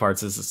the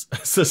parts of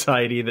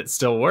society that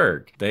still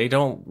work, they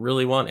don't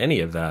really want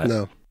any of that.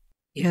 No.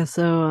 Yeah,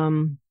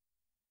 so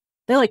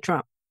they like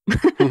Trump.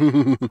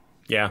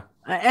 Yeah.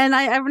 And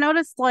I've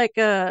noticed like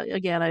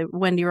again,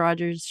 Wendy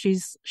Rogers,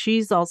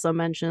 she's also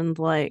mentioned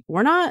like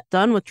we're not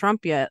done with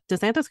Trump yet.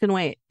 DeSantis can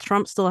wait.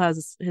 Trump still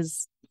has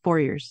his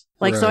 4 years.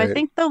 Like so I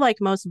think the like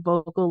most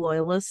vocal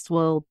loyalists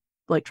will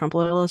like Trump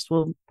loyalists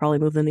will probably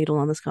move the needle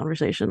on this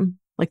conversation.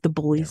 Like the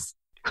bullies.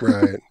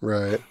 Yeah.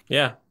 Right.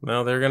 Yeah.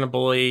 No, they're gonna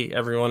bully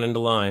everyone into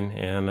line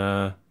and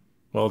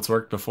well, it's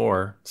worked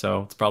before,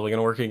 so it's probably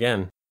gonna work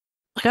again.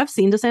 Like I've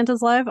seen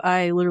DeSantis live.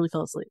 I literally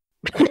fell asleep.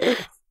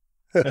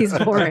 He's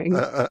boring.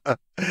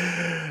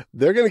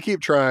 They're going to keep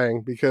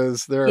trying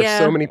because there are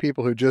so many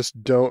people who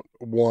just don't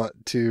want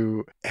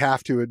to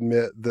have to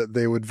admit that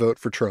they would vote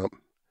for Trump.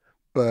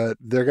 But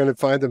they're going to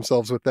find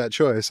themselves with that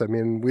choice. I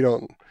mean,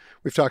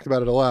 we've talked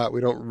about it a lot.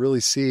 We don't really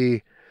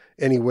see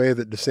any way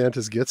that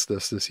DeSantis gets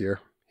this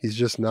year. He's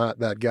just not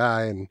that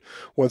guy. And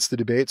once the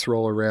debates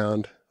roll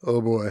around,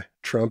 oh boy,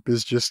 Trump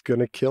is just going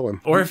to kill him.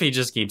 Or if he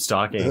just keeps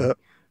talking.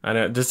 I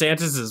know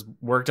DeSantis has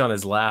worked on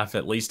his laugh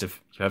at least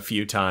a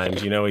few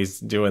times. He's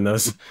doing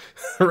those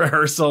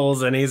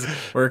rehearsals and he's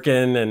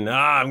working and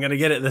I'm going to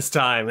get it this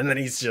time. And then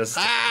he's just,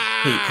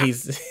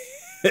 he's,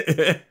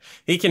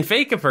 he can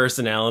fake a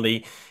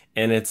personality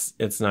and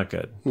it's not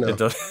good. No.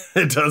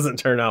 It doesn't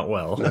turn out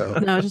well.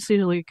 No, it's just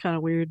usually kind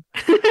of weird.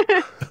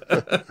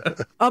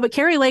 Oh, but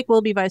Carrie Lake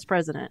will be vice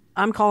president.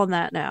 I'm calling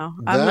that now.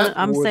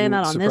 I'm saying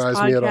that on this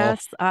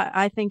podcast.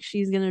 I think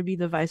she's going to be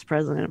the vice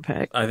president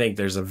pick. I think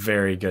there's a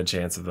very good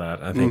chance of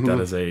that. I think that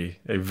is a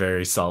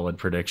very solid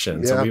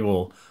prediction. Yeah. So we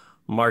will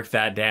mark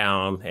that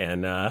down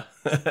and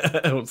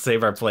we'll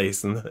save our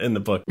place in the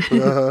book.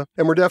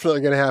 And we're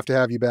definitely going to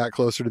have you back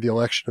closer to the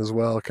election as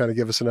well. Kind of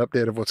give us an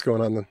update of what's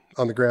going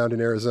on the ground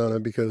in Arizona,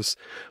 because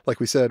like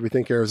we said, we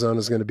think Arizona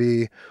is going to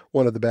be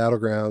one of the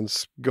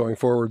battlegrounds going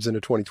forwards into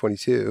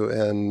 2022.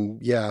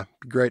 And yeah,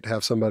 great to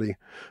have somebody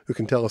who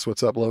can tell us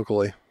what's up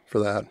locally for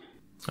that.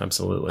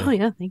 Absolutely. Oh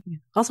yeah, thank you.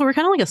 Also, we're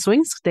kind of like a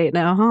swing state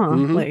now, huh?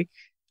 Like,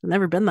 I've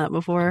never been that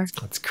before.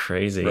 That's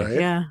crazy. Right?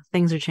 Yeah,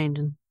 things are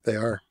changing. They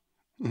are.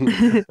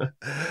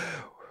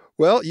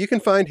 Well, you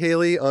can find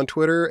Haley on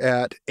Twitter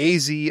at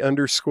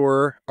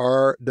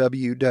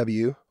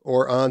AZ_RWW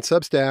or on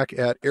Substack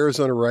at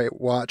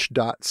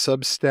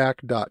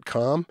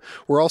ArizonaRightWatch.substack.com.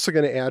 We're also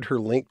going to add her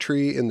link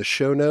tree in the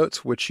show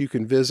notes, which you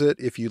can visit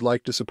if you'd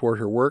like to support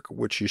her work,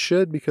 which you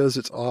should because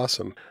it's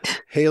awesome.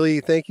 Haley,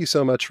 thank you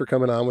so much for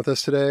coming on with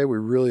us today. We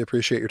really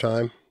appreciate your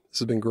time. This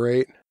has been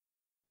great.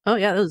 Oh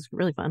yeah, that was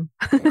really fun.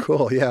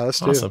 Cool. Yeah,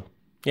 let's do. Awesome.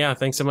 Yeah,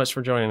 thanks so much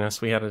for joining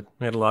us. We had a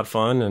lot of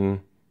fun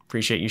and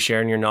appreciate you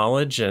sharing your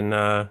knowledge,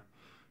 and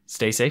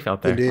stay safe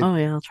out there. Indeed. Oh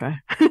yeah, I'll try.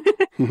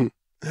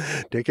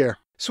 Take care.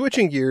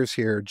 Switching gears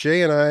here,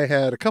 Jay and I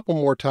had a couple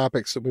more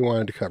topics that we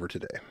wanted to cover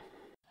today.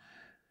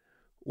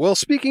 Well,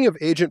 speaking of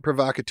agent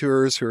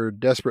provocateurs who are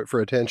desperate for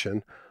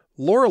attention,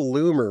 Laura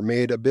Loomer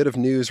made a bit of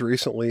news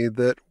recently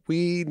that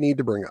we need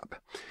to bring up.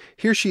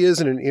 Here she is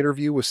in an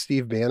interview with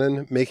Steve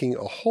Bannon, making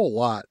a whole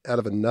lot out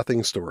of a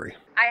nothing story.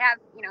 I have,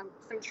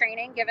 some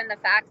training given the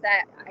fact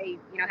that I,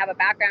 have a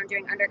background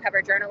doing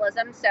undercover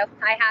journalism. So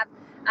I have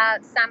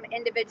some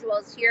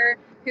individuals here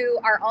who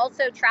are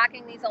also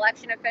tracking these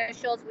election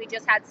officials. We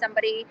just had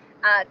somebody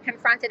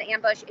confront and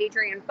ambush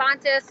Adrian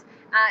Fontes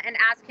and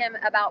ask him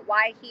about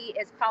why he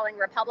is calling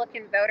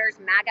Republican voters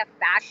MAGA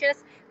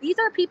fascists. These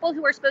are people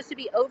who are supposed to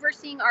be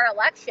overseeing our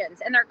elections,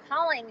 and they're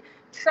calling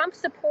Trump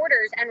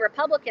supporters and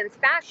Republicans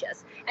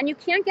fascists. And you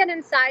can't get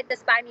inside the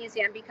Spy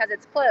Museum because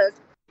it's closed.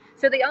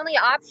 So the only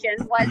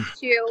option was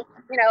to,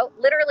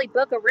 literally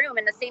book a room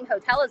in the same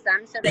hotel as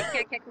them so they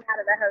can't kick them out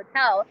of the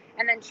hotel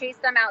and then chase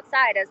them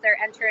outside as they're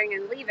entering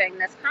and leaving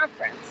this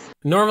conference.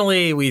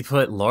 Normally, we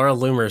put Laura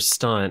Loomer's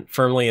stunt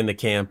firmly in the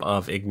camp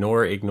of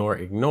ignore, ignore,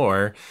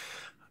 ignore,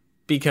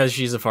 because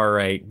she's a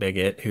far-right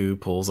bigot who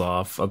pulls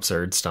off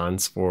absurd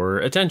stunts for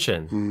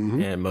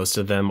attention. And most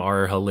of them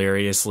are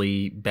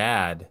hilariously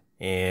bad.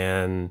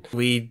 And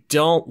we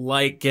don't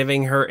like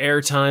giving her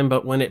airtime,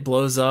 but when it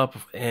blows up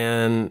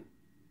and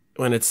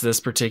when it's this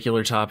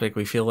particular topic,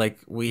 we feel like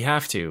we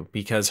have to,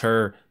 because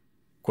her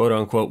quote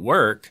unquote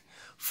work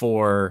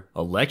for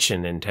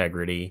election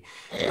integrity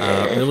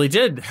really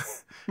did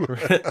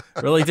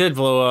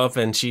blow up,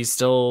 and she's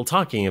still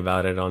talking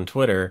about it on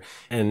Twitter.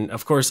 And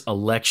of course,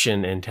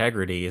 election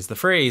integrity is the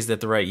phrase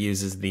that the right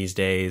uses these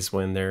days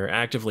when they're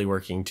actively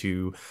working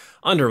to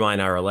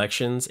undermine our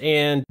elections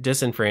and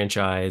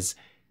disenfranchise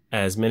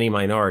as many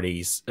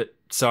minorities,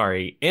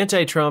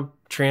 anti-Trump,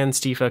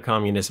 trans-Tifa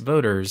communist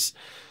voters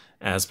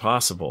as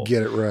possible.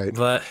 Get it right.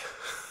 But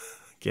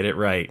get it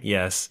right.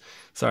 Yes.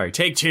 Sorry.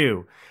 Take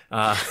two.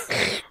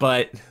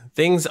 But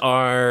things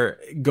are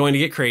going to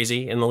get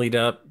crazy in the lead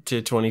up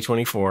to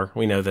 2024.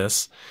 We know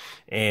this.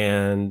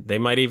 And they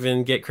might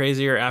even get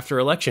crazier after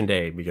Election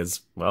Day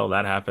because, well,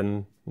 that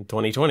happened in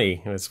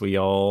 2020, as we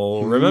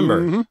all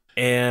remember.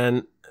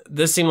 And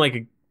this seemed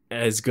like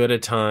as good a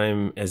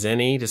time as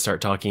any to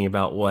start talking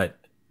about what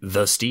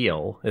the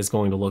steal is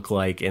going to look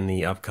like in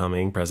the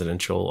upcoming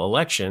presidential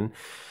election,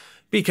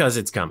 because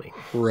it's coming.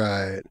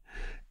 Right.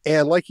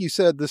 And like you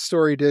said, this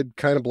story did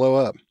kind of blow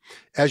up.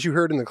 As you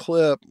heard in the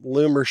clip,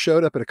 Loomer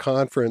showed up at a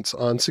conference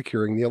on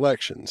securing the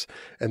elections.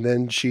 And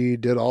then she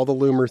did all the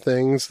Loomer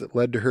things that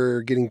led to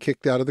her getting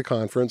kicked out of the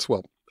conference.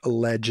 Well,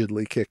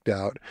 allegedly kicked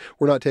out.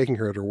 We're not taking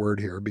her at her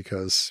word here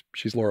because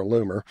she's Laura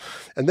Loomer.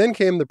 And then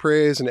came the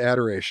praise and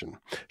adoration.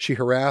 She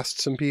harassed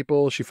some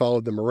people. She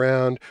followed them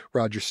around.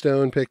 Roger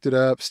Stone picked it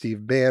up.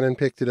 Steve Bannon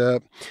picked it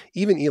up.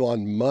 Even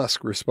Elon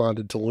Musk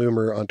responded to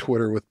Loomer on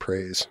Twitter with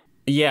praise.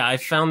 Yeah, I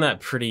found that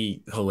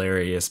pretty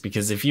hilarious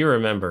because if you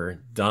remember,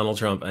 Donald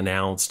Trump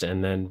announced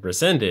and then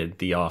rescinded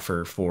the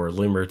offer for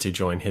Loomer to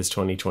join his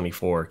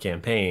 2024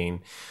 campaign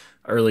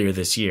earlier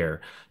this year.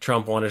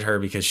 Trump wanted her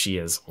because she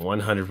is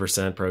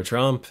 100%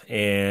 pro-Trump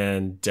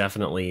and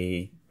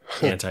definitely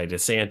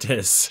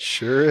anti-DeSantis.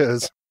 Sure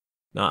is.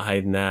 Not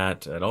hiding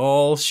that at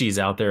all. She's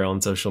out there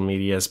on social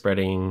media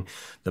spreading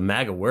the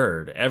MAGA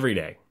word every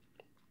day.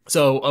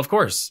 So, of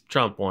course,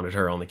 Trump wanted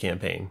her on the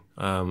campaign,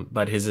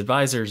 but his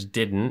advisors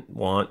didn't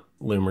want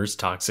Loomer's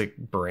toxic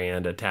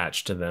brand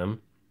attached to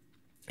them.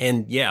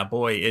 And yeah,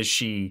 boy, is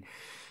she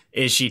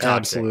toxic.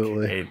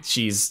 Absolutely.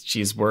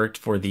 She's worked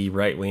for the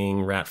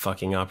right-wing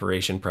rat-fucking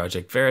Operation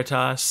Project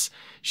Veritas.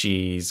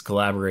 She's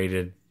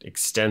collaborated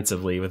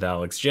extensively with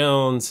Alex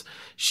Jones.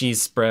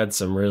 She's spread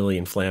some really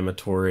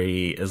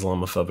inflammatory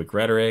Islamophobic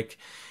rhetoric.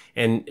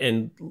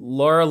 And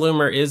Laura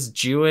Loomer is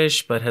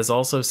Jewish, but has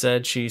also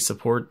said she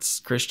supports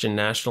Christian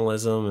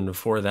nationalism. And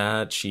before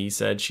that, she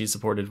said she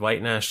supported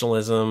white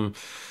nationalism.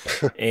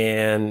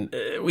 And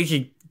we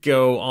could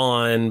go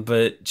on,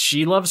 but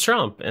she loves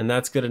Trump, and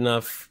that's good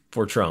enough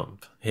for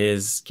Trump.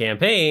 His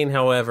campaign,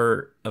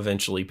 however,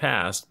 eventually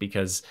passed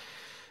because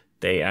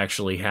they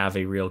actually have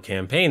a real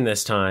campaign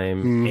this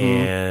time,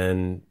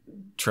 and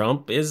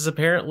Trump is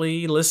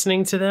apparently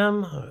listening to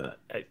them.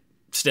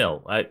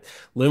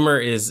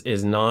 Loomer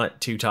is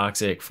not too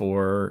toxic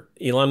for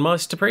Elon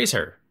Musk to praise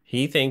her.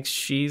 He thinks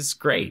she's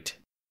great.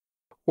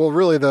 Well,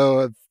 really, though,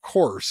 of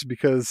course,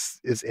 because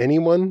is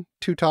anyone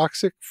too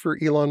toxic for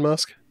Elon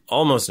Musk?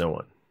 Almost no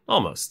one.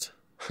 Almost.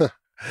 QAnon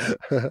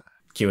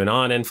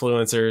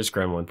influencers,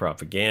 Kremlin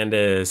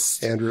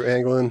propagandists. Andrew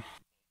Anglin.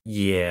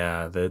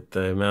 Yeah,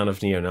 the amount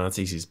of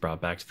neo-Nazis he's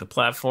brought back to the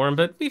platform,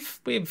 but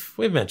we've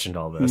mentioned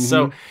all this.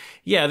 So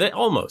yeah, that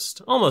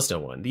almost no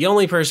one. The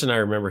only person I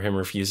remember him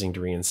refusing to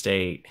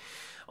reinstate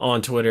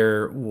on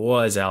Twitter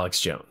was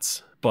Alex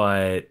Jones.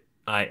 But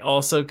I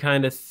also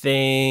kind of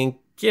think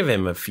give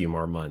him a few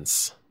more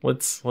months.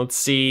 Let's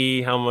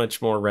see how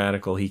much more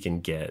radical he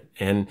can get.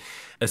 And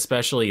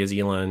especially as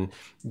Elon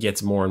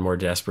gets more and more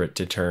desperate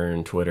to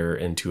turn Twitter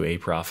into a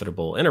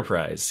profitable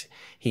enterprise.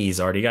 He's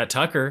already got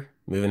Tucker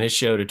moving his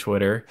show to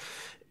Twitter.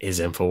 Is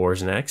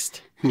InfoWars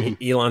next?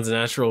 Elon's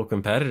natural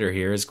competitor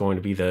here is going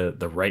to be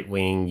the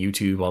right-wing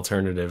YouTube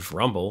alternative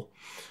Rumble.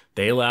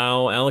 They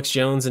allow Alex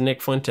Jones and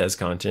Nick Fuentes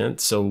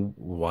content. So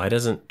why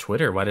doesn't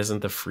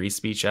the free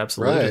speech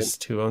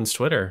absolutist who owns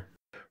Twitter?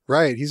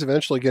 Right. He's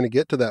eventually going to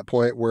get to that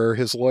point where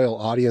his loyal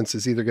audience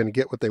is either going to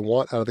get what they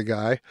want out of the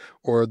guy,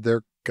 or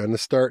they're going to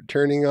start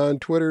turning on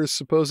Twitter's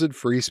supposed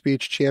free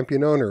speech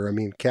champion owner. I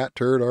mean, Cat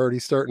Turd already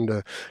starting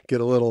to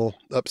get a little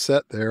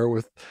upset there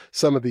with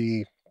some of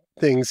the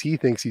things he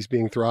thinks he's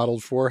being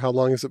throttled for. How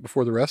long is it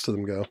before the rest of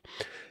them go?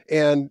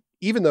 And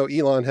even though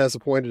Elon has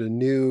appointed a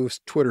new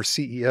Twitter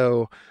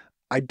CEO,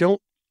 I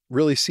don't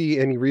really see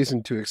any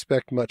reason to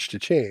expect much to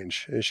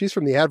change. She's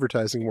from the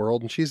advertising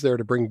world, and she's there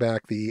to bring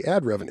back the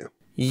ad revenue.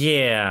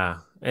 Yeah,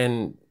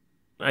 and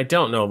I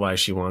don't know why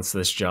she wants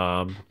this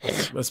job,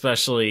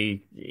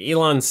 especially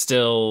Elon's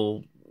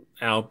still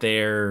out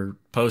there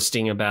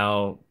posting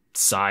about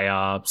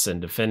PSYOPs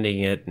and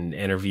defending it in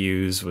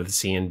interviews with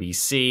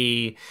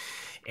CNBC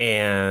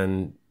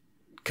and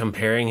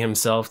comparing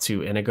himself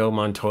to Inigo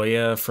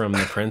Montoya from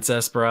The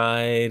Princess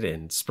Bride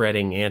and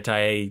spreading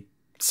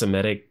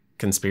anti-Semitic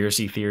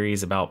conspiracy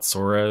theories about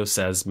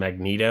Soros as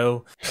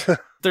Magneto.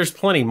 There's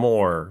plenty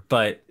more,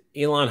 but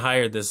Elon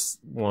hired this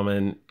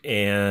woman,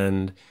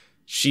 and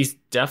she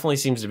definitely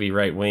seems to be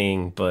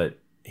right-wing, but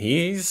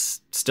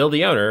he's still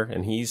the owner,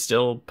 and he's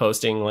still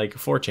posting like a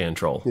 4chan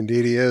troll.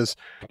 Indeed he is.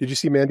 Did you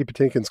see Mandy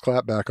Patinkin's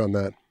clapback on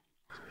that?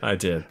 I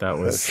did. That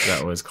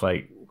was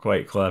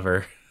quite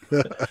clever.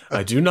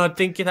 I do not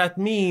think that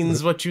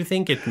means what you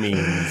think it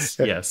means.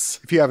 Yes.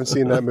 If you haven't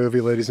seen that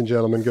movie, ladies and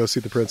gentlemen, go see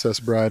The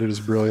Princess Bride. It is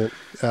brilliant.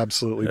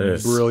 Absolutely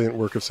brilliant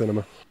work of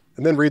cinema.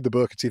 And then read the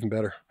book. It's even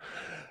better.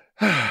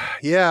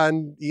 Yeah,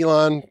 and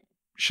Elon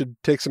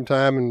should take some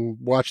time and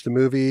watch the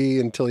movie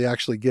until he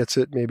actually gets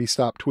it. Maybe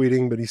stop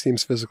tweeting, but he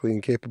seems physically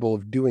incapable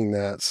of doing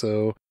that.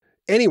 So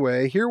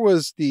anyway, here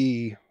was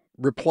the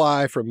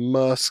reply from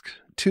Musk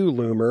to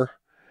Loomer.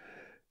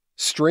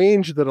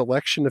 Strange that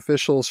election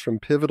officials from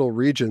pivotal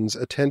regions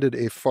attended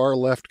a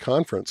far-left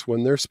conference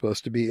when they're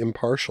supposed to be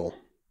impartial.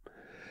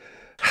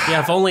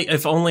 Yeah,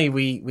 if only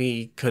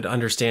we could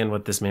understand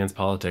what this man's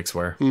politics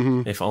were.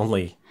 Mm-hmm. If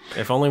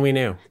only we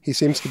knew. He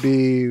seems to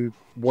be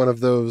one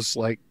of those,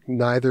 like,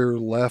 neither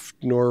left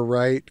nor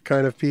right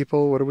kind of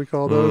people. What do we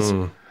call those?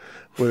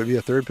 Would it be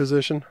a third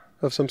position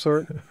of some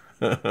sort?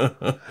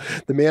 The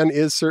man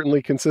is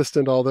certainly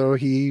consistent, although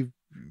he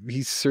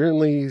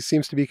certainly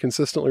seems to be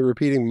consistently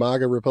repeating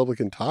MAGA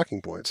Republican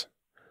talking points.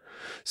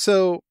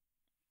 So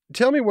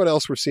tell me what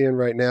else we're seeing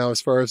right now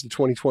as far as the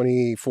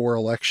 2024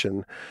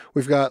 election.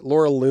 We've got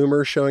Laura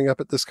Loomer showing up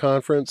at this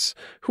conference.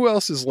 Who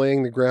else is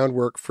laying the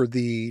groundwork for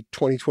the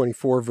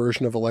 2024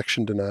 version of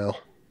election denial?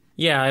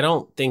 Yeah, I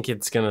don't think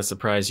it's going to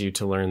surprise you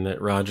to learn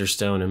that Roger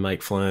Stone and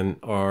Mike Flynn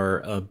are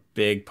a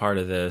big part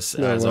of this,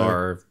 as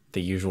are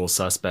the usual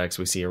suspects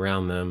we see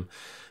around them.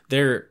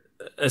 They're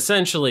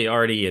essentially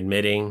already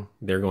admitting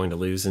they're going to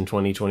lose in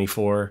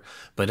 2024,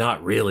 but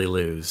not really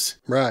lose.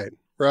 Right.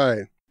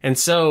 And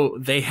so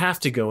they have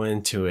to go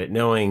into it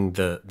knowing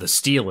the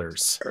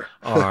Steelers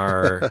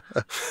are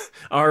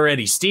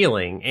already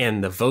stealing,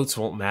 and the votes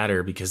won't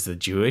matter because the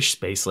Jewish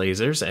space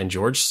lasers and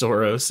George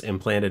Soros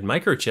implanted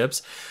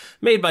microchips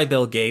made by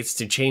Bill Gates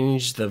to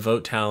change the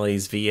vote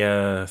tallies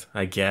via,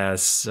 I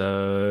guess,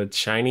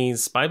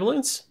 Chinese spy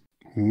balloons?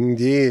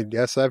 Indeed.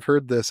 Yes, I've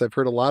heard this. I've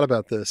heard a lot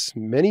about this.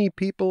 Many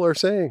people are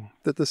saying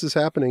that this is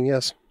happening,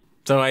 yes.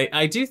 So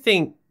I do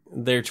think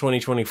their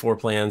 2024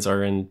 plans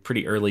are in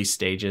pretty early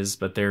stages,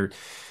 but they're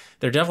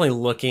definitely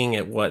looking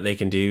at what they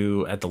can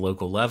do at the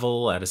local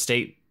level, at a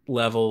state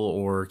level,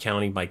 or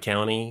county by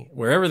county.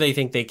 Wherever they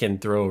think they can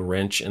throw a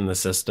wrench in the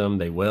system,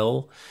 they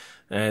will.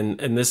 And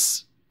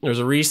there's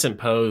a recent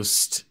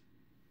post,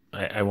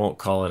 I won't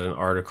call it an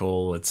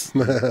article, it's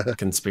a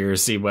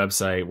conspiracy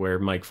website where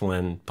Mike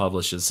Flynn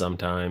publishes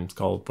sometimes,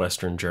 called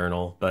Western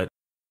Journal, but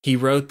he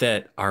wrote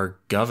that our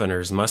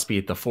governors must be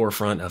at the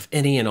forefront of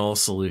any and all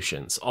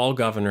solutions. All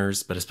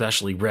governors, but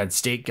especially red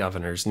state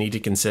governors, need to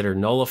consider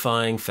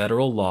nullifying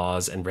federal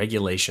laws and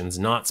regulations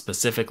not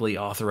specifically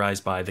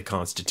authorized by the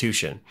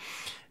Constitution.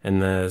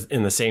 And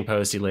in the same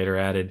post, he later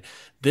added,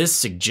 "This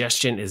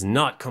suggestion is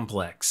not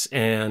complex,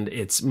 and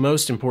its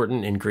most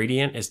important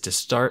ingredient is to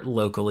start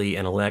locally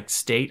and elect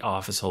state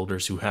office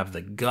holders who have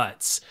the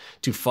guts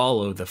to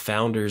follow the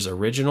founders'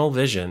 original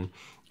vision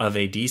of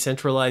a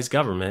decentralized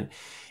government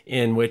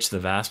in which the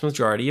vast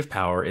majority of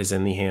power is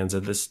in the hands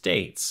of the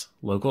states.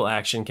 Local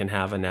action can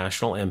have a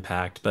national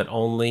impact, but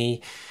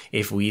only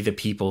if we, the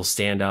people,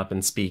 stand up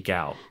and speak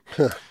out."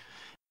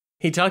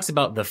 He talks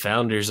about the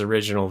founders'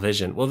 original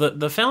vision. Well,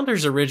 the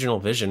founders'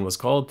 original vision was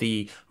called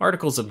the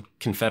Articles of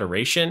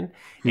Confederation,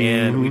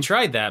 and we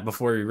tried that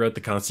before we wrote the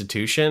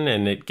Constitution,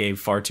 and it gave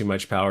far too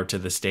much power to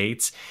the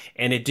states,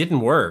 and it didn't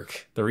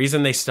work. The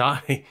reason they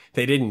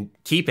didn't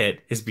keep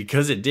it is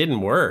because it didn't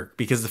work,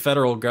 because the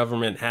federal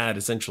government had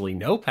essentially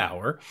no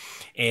power,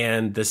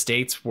 and the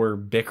states were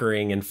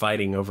bickering and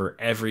fighting over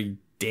every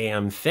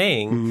damn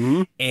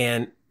thing,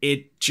 and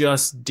it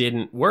just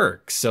didn't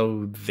work.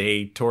 So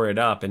they tore it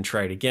up and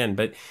tried again.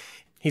 But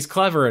he's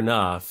clever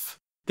enough.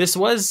 This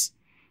was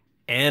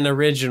an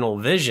original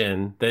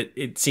vision that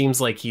it seems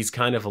like he's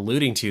kind of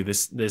alluding to,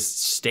 this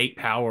state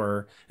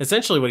power.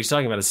 Essentially what he's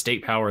talking about is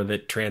state power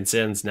that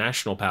transcends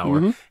national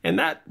power. And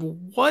that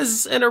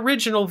was an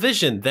original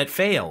vision that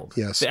failed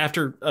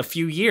after a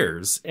few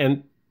years,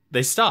 and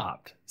they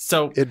stopped.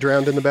 So it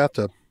drowned in the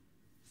bathtub.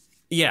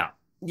 Yeah.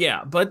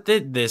 But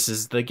this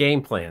is the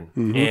game plan.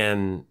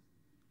 And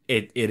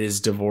it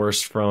is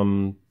divorced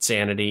from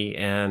sanity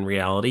and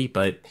reality,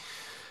 but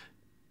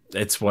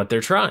it's what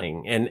they're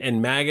trying. And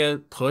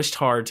MAGA pushed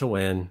hard to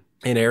win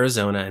in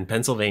Arizona and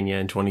Pennsylvania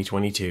in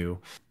 2022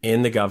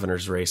 in the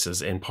governor's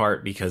races, in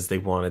part because they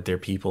wanted their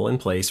people in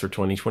place for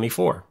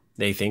 2024.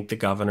 They think the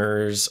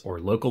governors or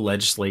local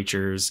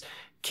legislatures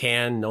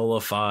can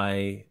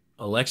nullify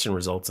election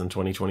results in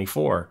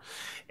 2024.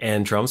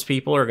 And Trump's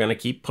people are going to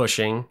keep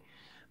pushing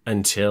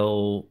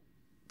until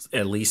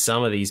at least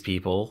some of these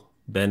people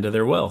bend to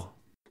their will.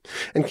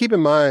 And keep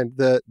in mind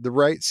that the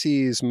right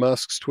sees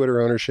Musk's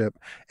Twitter ownership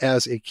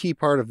as a key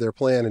part of their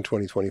plan in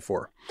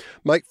 2024.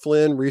 Mike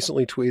Flynn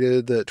recently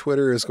tweeted that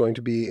Twitter is going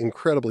to be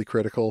incredibly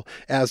critical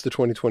as the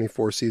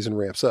 2024 season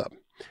ramps up.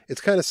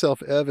 It's kind of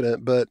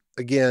self-evident, but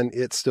again,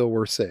 it's still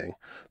worth saying.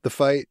 The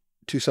fight,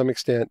 to some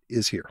extent,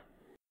 is here.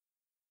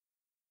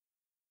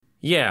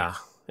 Yeah,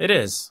 it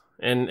is.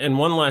 And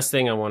one last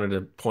thing I wanted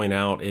to point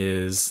out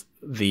is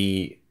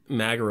the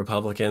MAGA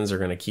Republicans are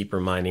going to keep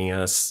reminding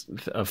us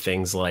of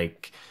things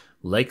like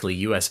likely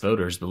U.S.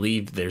 voters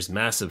believe there's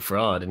massive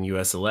fraud in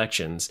U.S.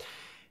 elections.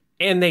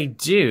 And they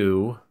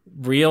do.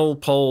 Real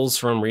polls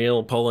from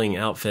real polling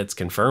outfits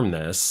confirm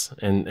this.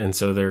 And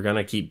so they're going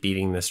to keep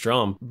beating this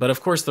drum. But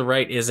of course, the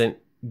right isn't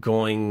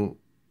going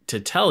to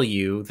tell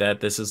you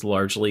that this is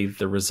largely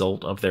the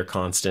result of their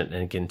constant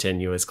and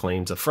continuous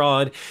claims of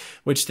fraud,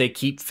 which they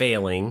keep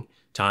failing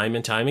time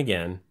and time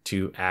again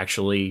to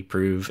actually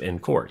prove in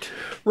court.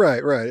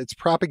 Right. It's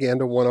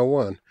propaganda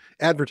 101,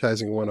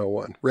 advertising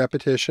 101,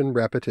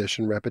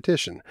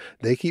 repetition.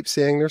 They keep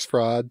saying there's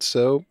fraud,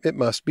 so it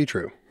must be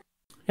true.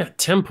 Yeah,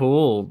 Tim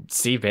Pool,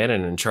 Steve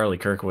Bannon, and Charlie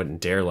Kirk wouldn't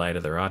dare lie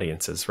to their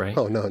audiences, right?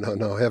 Oh,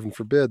 no. Heaven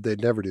forbid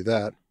they'd never do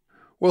that.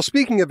 Well,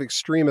 speaking of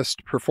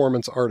extremist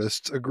performance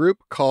artists, a group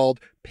called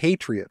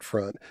Patriot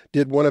Front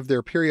did one of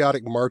their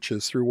periodic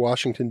marches through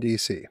Washington,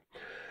 D.C.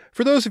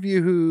 For those of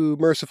you who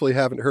mercifully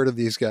haven't heard of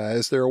these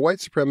guys, they're a white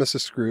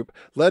supremacist group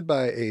led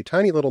by a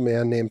tiny little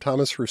man named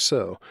Thomas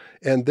Rousseau,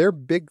 and their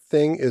big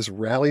thing is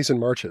rallies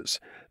and marches.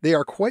 They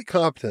are quite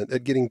competent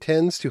at getting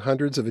tens to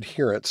hundreds of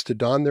adherents to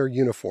don their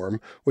uniform,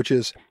 which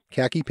is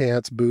khaki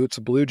pants, boots,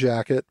 a blue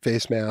jacket,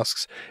 face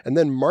masks, and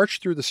then march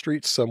through the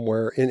streets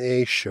somewhere in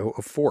a show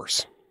of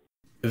force.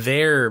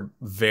 They're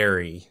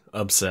very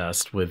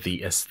obsessed with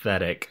the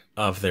aesthetic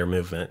of their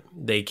movement.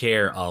 They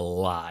care a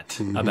lot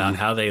about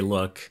how they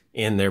look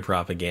in their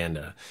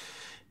propaganda.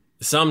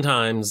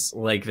 Sometimes,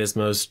 like this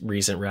most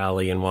recent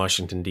rally in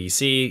Washington,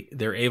 D.C.,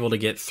 they're able to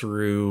get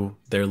through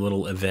their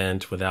little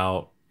event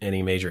without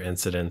any major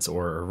incidents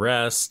or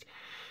arrest.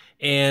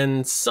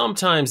 And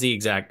sometimes the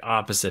exact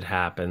opposite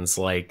happens,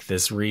 like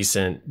this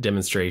recent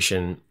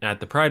demonstration at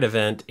the Pride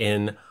event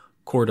in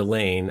Coeur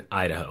d'Alene,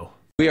 Idaho.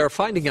 We are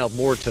finding out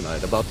more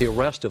tonight about the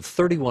arrest of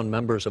 31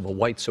 members of a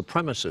white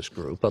supremacist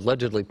group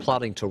allegedly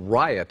plotting to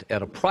riot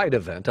at a Pride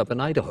event up in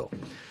Idaho.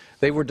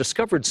 They were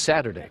discovered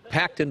Saturday,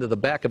 packed into the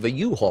back of a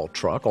U-Haul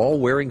truck, all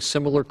wearing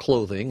similar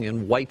clothing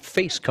and white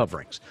face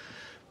coverings.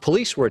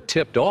 Police were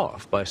tipped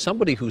off by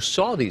somebody who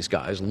saw these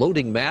guys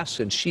loading masks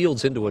and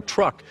shields into a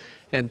truck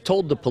and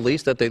told the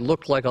police that they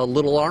looked like a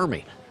little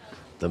army.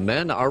 The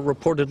men are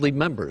reportedly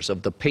members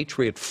of the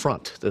Patriot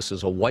Front. This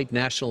is a white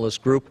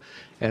nationalist group,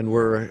 and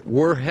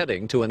we're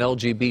heading to an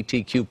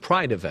LGBTQ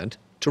pride event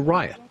to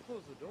riot.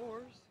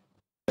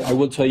 I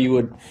will tell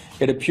you,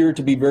 it appeared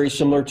to be very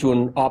similar to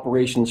an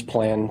operations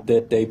plan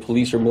that a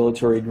police or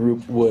military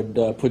group would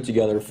put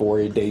together for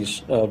a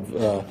days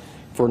of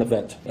for an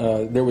event.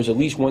 There was at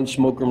least one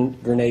smoke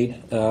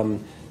grenade.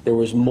 There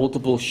was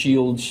multiple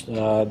shields.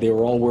 They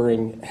were all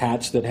wearing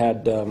hats that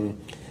had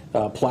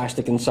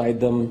plastic inside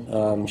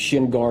them,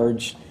 shin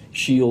guards,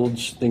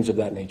 shields, things of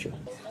that nature.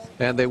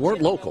 And they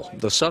weren't local.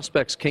 The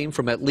suspects came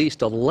from at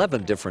least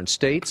 11 different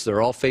states.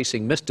 They're all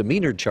facing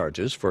misdemeanor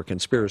charges for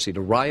conspiracy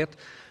to riot.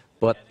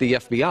 But the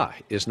FBI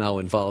is now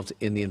involved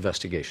in the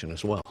investigation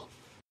as well.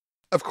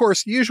 Of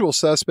course, usual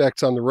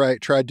suspects on the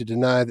right tried to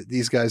deny that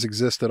these guys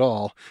exist at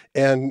all.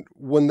 And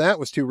when that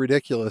was too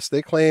ridiculous,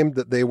 they claimed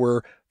that they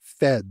were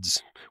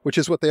feds, which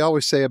is what they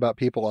always say about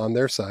people on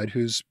their side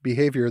whose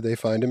behavior they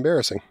find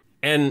embarrassing.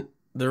 And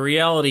the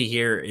reality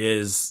here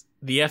is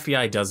the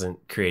FBI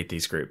doesn't create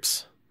these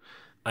groups.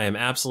 I am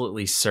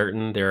absolutely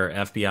certain there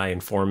are FBI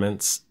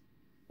informants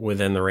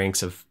within the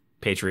ranks of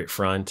Patriot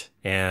Front,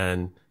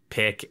 and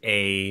pick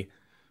a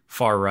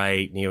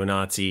far-right,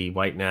 neo-Nazi,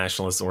 white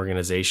nationalist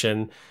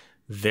organization,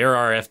 there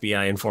are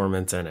FBI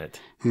informants in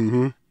it.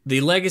 Mm-hmm. The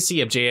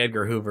legacy of J.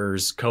 Edgar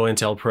Hoover's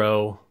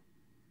COINTELPRO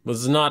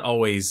was not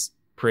always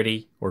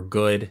pretty or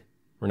good.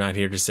 We're not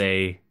here to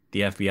say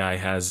the FBI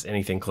has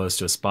anything close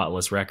to a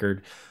spotless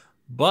record,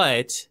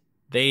 but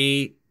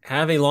they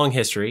have a long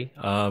history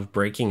of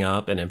breaking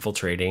up and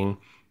infiltrating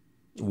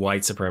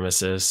white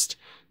supremacist,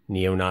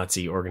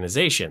 neo-Nazi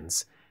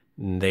organizations.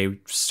 They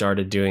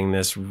started doing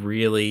this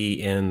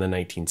really in the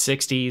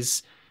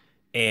 1960s,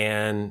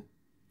 and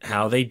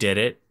how they did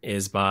it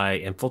is by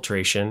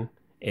infiltration.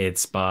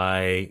 It's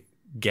by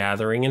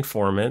gathering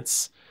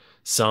informants,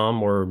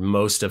 some or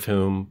most of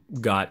whom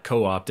got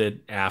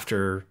co-opted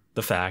after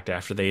the fact,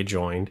 after they had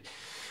joined.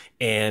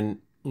 And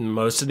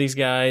most of these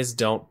guys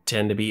don't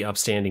tend to be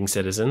upstanding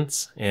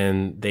citizens,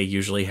 and they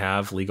usually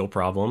have legal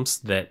problems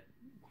that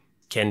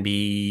can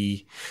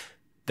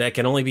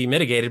only be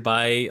mitigated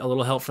by a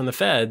little help from the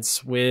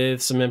feds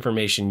with some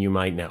information you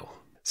might know.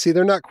 See,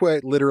 they're not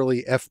quite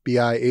literally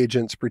FBI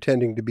agents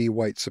pretending to be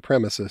white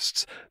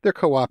supremacists. They're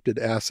co-opted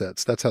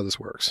assets. That's how this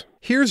works.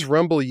 Here's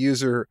Rumble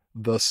user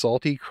The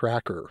Salty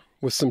Cracker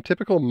with some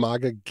typical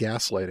MAGA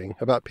gaslighting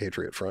about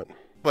Patriot Front.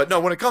 But no,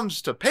 when it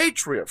comes to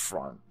Patriot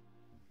Front,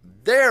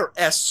 they're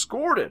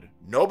escorted.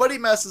 Nobody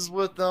messes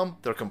with them.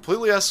 They're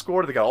completely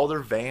escorted. They got all their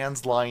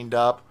vans lined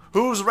up.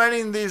 Who's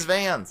renting these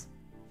vans?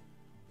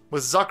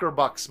 With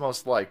Zuckerbucks,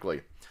 most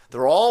likely.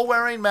 They're all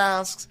wearing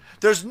masks.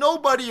 There's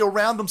nobody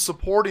around them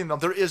supporting them.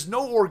 There is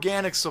no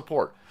organic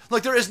support.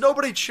 Like, there is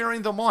nobody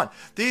cheering them on.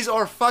 These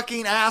are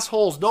fucking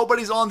assholes.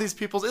 Nobody's on these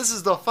people. This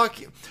is the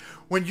fucking...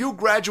 When you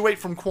graduate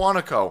from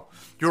Quantico,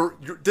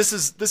 this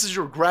is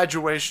your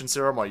graduation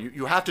ceremony.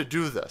 You have to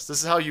do this.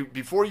 This is how you...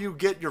 Before you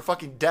get your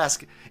fucking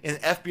desk in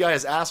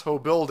FBI's asshole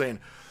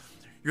building,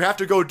 you have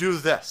to go do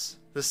this.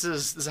 This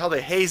is how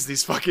they haze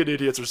these fucking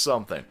idiots or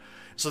something.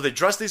 So they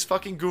dress these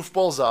fucking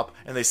goofballs up,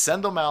 and they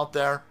send them out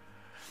there.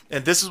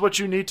 And this is what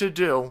you need to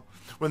do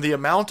when the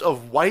amount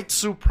of white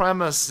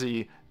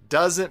supremacy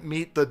doesn't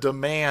meet the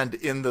demand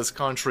in this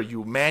country.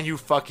 You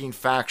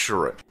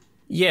manufacture it.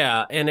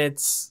 Yeah, and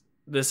it's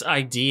this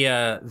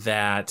idea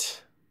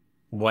that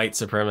white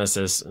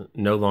supremacists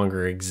no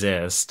longer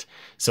exist,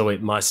 so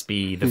it must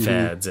be the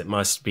feds, it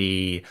must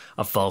be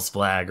a false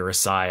flag or a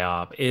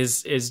psyop,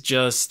 is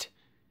just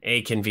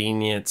a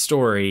convenient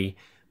story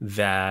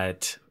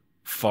that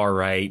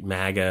far-right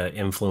MAGA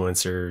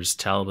influencers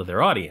tell to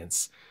their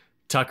audience.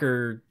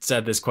 Tucker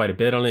said this quite a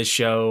bit on his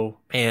show.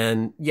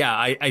 And yeah,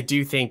 I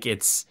do think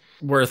it's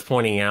worth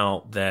pointing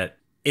out that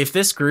if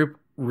this group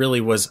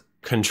really was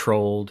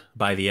controlled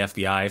by the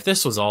FBI, if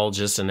this was all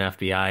just an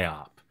FBI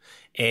op,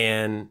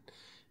 and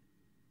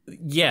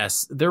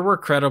yes, there were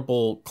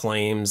credible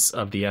claims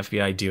of the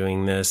FBI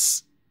doing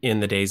this in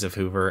the days of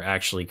Hoover,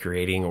 actually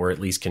creating or at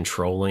least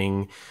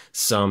controlling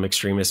some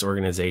extremist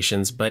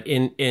organizations. But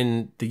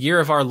in the year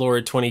of our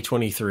Lord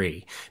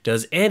 2023,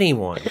 does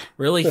anyone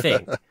really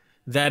think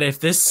that if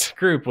this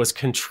group was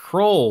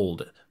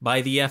controlled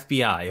by the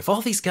FBI, if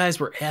all these guys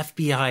were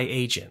FBI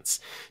agents,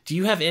 do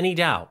you have any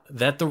doubt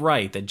that the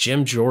right, that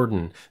Jim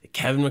Jordan, that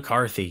Kevin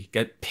McCarthy,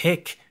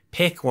 pick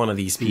one of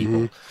these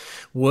people,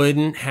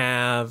 wouldn't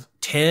have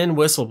 10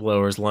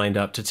 whistleblowers lined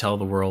up to tell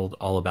the world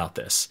all about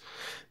this?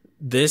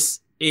 This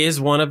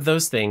is one of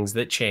those things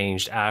that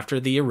changed after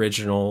the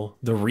original,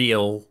 the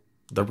real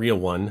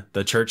one,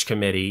 the church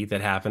committee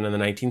that happened in the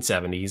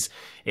 1970s.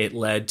 It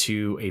led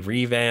to a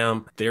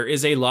revamp. There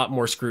is a lot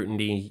more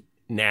scrutiny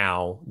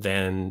now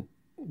than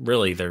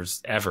really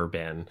there's ever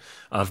been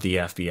of the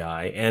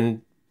FBI.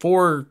 And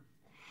for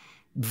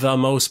the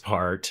most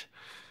part,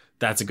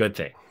 that's a good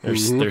thing.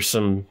 There's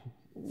some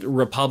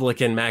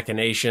Republican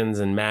machinations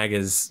and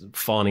MAGAs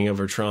fawning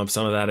over Trump.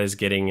 Some of that is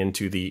getting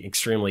into the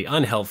extremely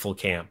unhelpful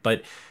camp,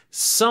 but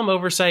some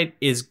oversight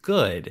is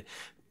good.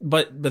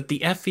 But the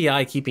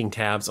FBI keeping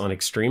tabs on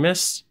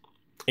extremists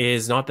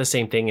is not the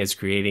same thing as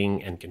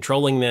creating and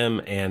controlling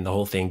them, and the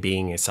whole thing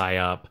being a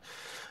psyop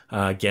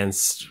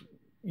against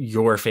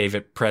your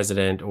favorite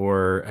president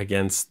or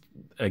against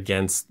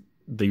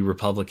the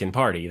Republican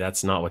Party.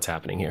 That's not what's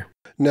happening here.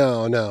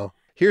 No.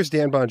 Here's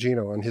Dan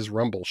Bongino on his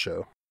Rumble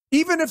show.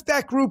 Even if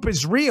that group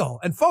is real,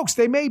 and folks,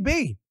 they may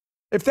be,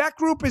 if that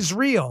group is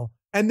real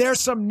and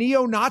there's some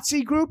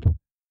neo-Nazi group,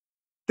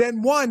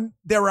 then one,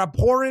 they're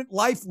abhorrent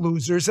life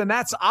losers, and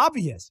that's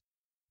obvious.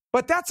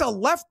 But that's a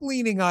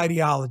left-leaning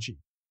ideology.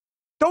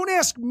 Don't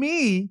ask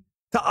me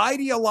to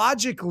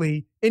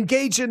ideologically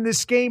engage in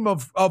this game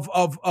of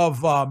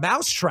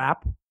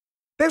mousetrap.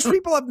 Those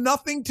people have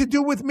nothing to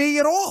do with me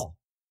at all.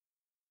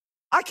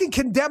 I can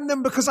condemn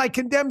them because I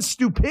condemn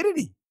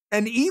stupidity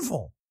and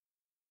evil.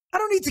 I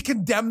don't need to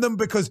condemn them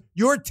because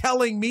you're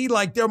telling me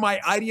like they're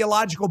my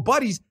ideological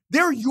buddies.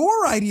 They're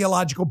your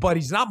ideological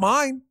buddies, not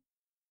mine.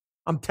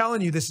 I'm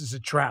telling you, this is a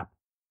trap.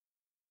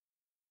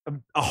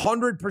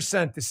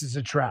 100% this is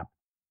a trap.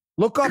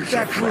 Look up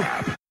that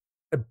group,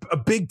 a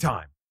big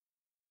time.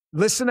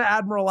 Listen to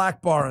Admiral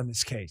Akbar on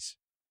this case.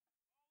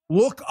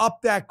 Look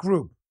up that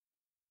group,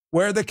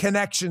 where the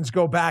connections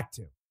go back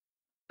to.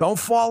 Don't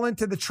fall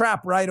into the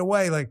trap right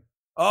away like,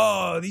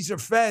 oh, these are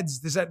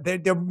feds.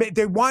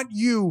 They want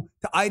you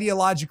to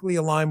ideologically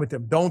align with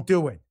them. Don't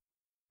do it.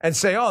 And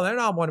say, oh, they're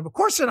not one of us. Of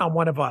course they're not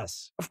one of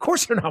us. Of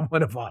course they're not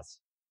one of us.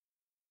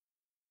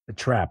 The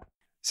trap.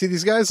 See,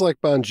 these guys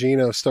like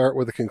Bongino start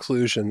with a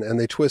conclusion and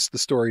they twist the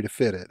story to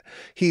fit it.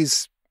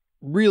 He's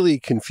really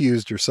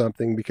confused or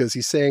something because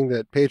he's saying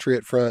that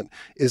Patriot Front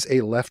is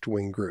a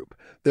left-wing group.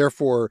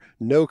 Therefore,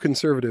 no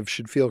conservative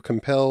should feel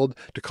compelled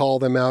to call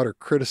them out or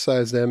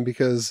criticize them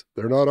because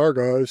they're not our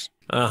guys.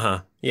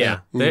 Yeah.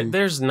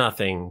 There's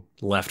nothing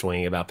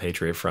left-wing about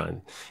Patriot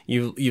Front.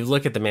 You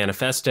look at the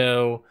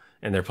manifesto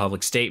and their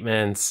public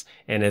statements,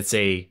 and it's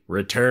a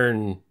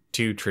return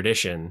to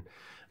tradition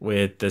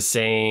with the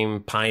same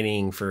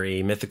pining for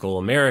a mythical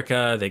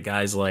America that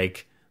guys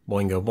like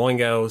Boingo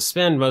Boingo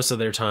spend most of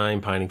their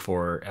time pining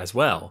for as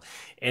well.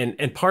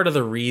 And part of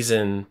the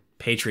reason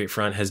Patriot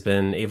Front has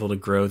been able to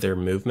grow their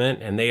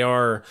movement, and they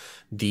are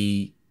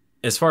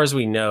as far as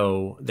we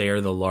know, they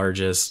are the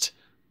largest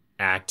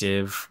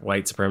active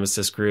white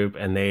supremacist group.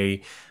 And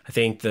I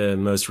think the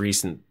most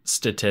recent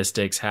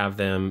statistics have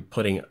them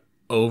putting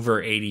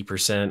over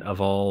 80%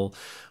 of all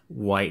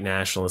white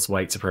nationalist,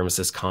 white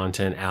supremacist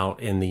content out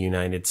in the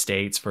United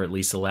States for at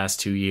least the last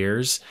 2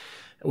 years,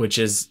 which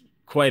is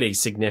quite a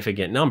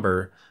significant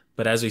number.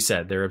 But as we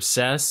said, they're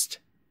obsessed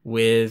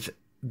with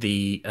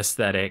the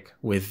aesthetic,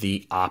 with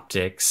the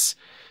optics.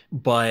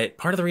 But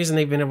part of the reason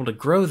they've been able to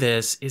grow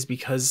this is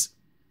because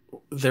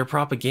their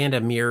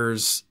propaganda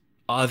mirrors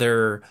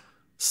other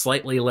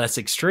slightly less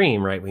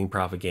extreme right-wing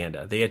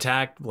propaganda. They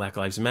attacked Black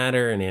Lives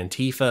Matter and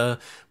Antifa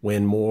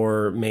when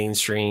more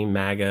mainstream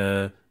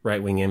MAGA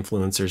right-wing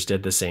influencers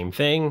did the same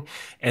thing.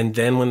 And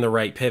then when the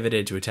right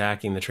pivoted to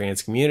attacking the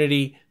trans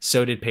community,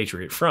 so did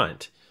Patriot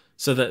Front.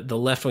 So the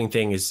left-wing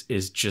thing is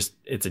just,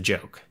 it's a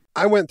joke.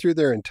 I went through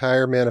their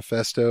entire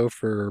manifesto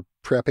for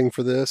prepping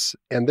for this,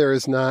 and there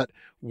is not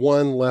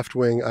one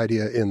left-wing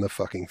idea in the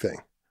fucking thing.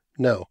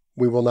 No,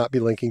 we will not be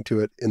linking to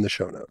it in the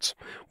show notes.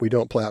 We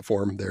don't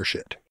platform their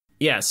shit.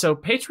 Yeah, so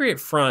Patriot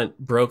Front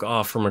broke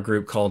off from a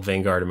group called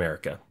Vanguard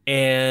America.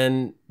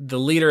 And the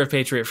leader of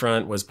Patriot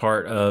Front was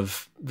part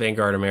of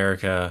Vanguard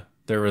America.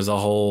 There was a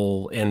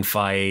whole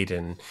infight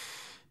and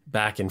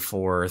back and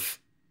forth.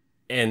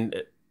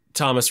 And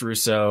Thomas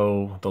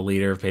Rousseau, the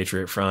leader of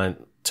Patriot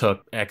Front,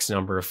 took X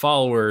number of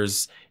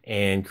followers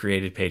and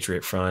created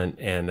Patriot Front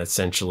and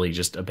essentially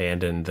just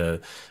abandoned the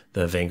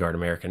Vanguard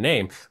America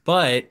name.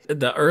 But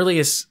the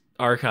earliest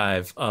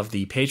archive of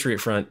the Patriot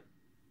Front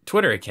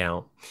Twitter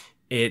account,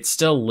 it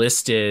still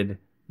listed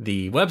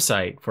the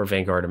website for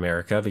Vanguard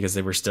America because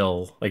they were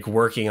still like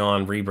working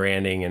on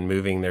rebranding and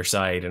moving their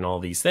site and all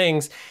these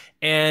things.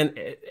 And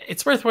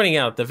it's worth pointing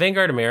out the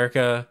Vanguard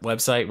America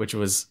website, which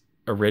was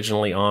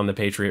originally on the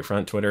Patriot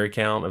Front Twitter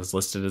account, it was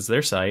listed as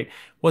their site,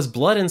 was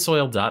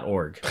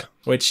bloodandsoil.org,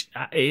 which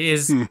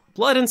is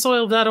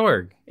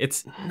bloodandsoil.org.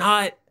 It's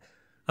not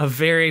a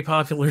very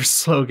popular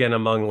slogan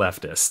among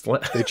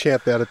leftists. They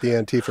chant that at the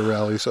Antifa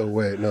rallies. Oh,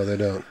 wait, no, they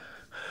don't.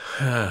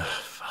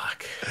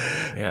 Fuck.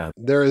 Yeah.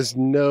 There is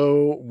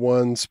no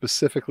one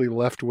specifically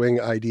left-wing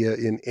idea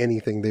in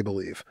anything they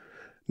believe.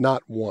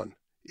 Not one.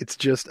 It's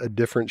just a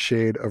different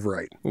shade of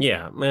right.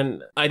 Yeah,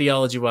 and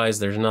ideology-wise,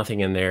 there's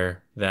nothing in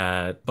there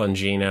that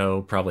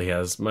Bongino probably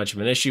has much of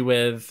an issue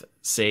with,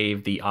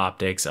 save the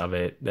optics of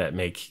it that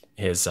make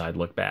his side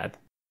look bad.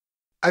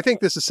 I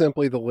think this is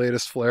simply the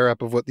latest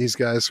flare-up of what these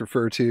guys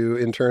refer to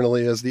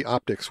internally as the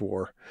optics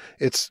war.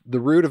 It's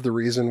the root of the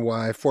reason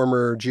why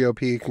former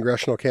GOP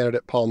congressional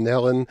candidate Paul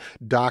Nellon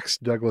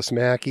doxed Douglas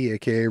Mackey,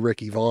 a.k.a.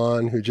 Ricky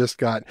Vaughn, who just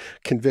got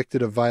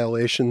convicted of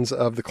violations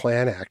of the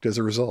Klan Act as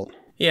a result.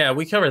 Yeah,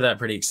 we covered that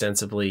pretty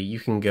extensively. You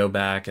can go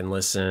back and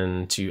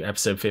listen to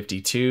episode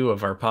 52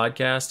 of our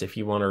podcast if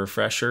you want a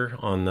refresher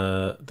on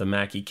the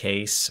Mackey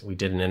case. We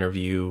did an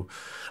interview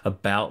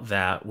about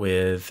that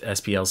with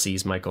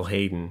SPLC's Michael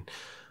Hayden.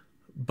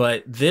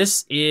 But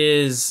this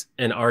is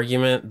an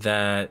argument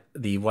that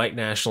the white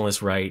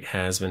nationalist right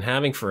has been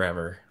having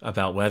forever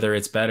about whether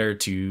it's better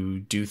to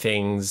do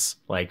things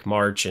like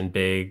march in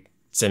big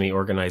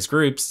semi-organized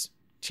groups,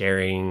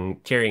 carrying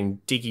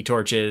tiki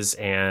torches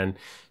and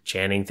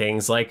chanting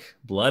things like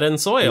blood and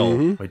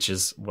soil, which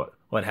is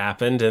what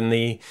happened in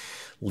the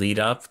lead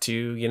up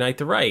to Unite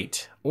the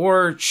Right?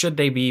 Or should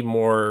they be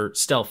more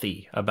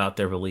stealthy about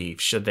their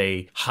beliefs? Should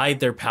they hide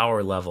their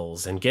power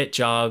levels and get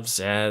jobs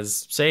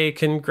as, say,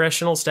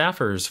 congressional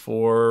staffers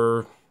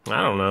for,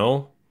 I don't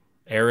know,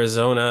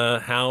 Arizona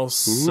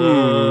House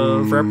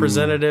of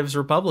Representatives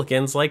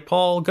Republicans like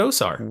Paul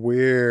Gosar?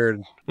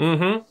 Weird.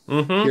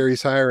 Here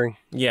he's hiring.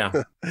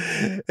 Yeah.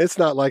 It's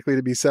not likely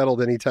to be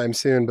settled anytime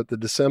soon, but the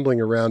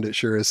dissembling around it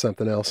sure is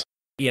something else.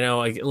 You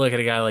know, I look at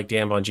a guy like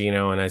Dan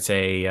Bongino and I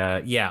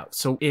say, yeah,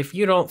 so if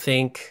you don't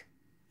think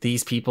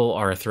these people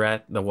are a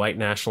threat, the white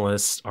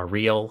nationalists are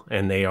real,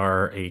 and they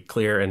are a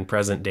clear and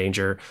present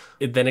danger,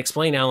 then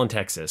explain Allen,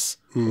 Texas,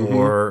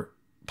 or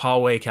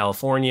Poway,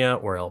 California,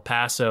 or El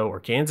Paso, or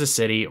Kansas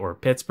City, or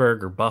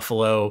Pittsburgh, or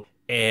Buffalo,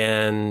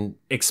 and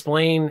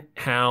explain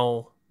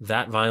how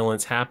that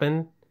violence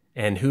happened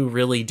and who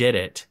really did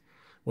it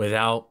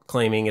without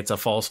claiming it's a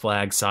false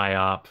flag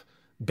psyop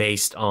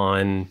based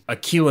on a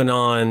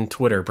QAnon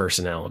Twitter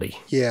personality.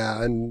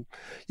 Yeah, and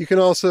you can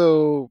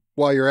also,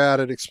 while you're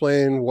at it,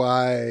 explain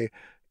why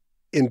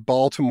in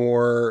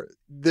Baltimore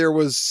there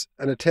was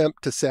an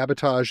attempt to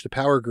sabotage the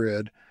power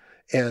grid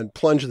and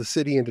plunge the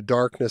city into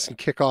darkness and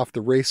kick off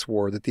the race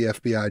war that the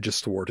FBI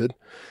just thwarted.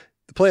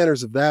 The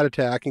planners of that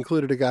attack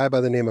included a guy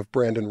by the name of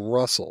Brandon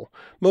Russell,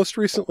 most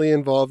recently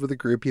involved with a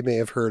group you may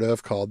have heard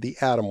of called the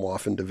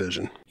Atomwaffen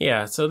Division.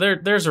 Yeah, so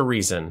there's a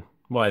reason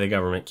why the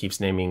government keeps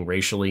naming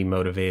racially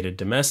motivated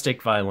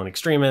domestic violent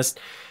extremists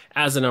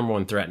as the number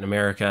one threat in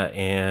America,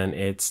 and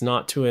it's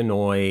not to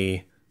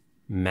annoy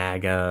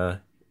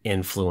MAGA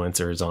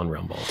influencers on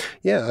Rumble.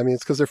 Yeah, I mean,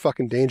 it's because they're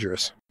fucking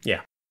dangerous.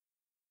 Yeah.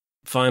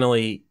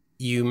 Finally,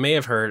 you may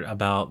have heard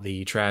about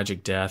the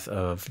tragic death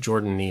of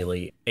Jordan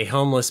Neely, a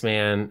homeless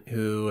man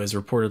who has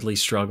reportedly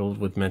struggled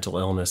with mental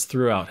illness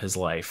throughout his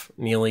life.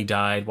 Neely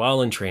died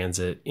while in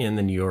transit in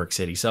the New York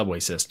City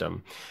subway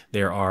system.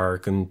 There are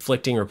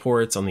conflicting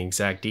reports on the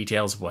exact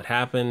details of what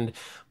happened,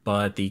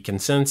 but the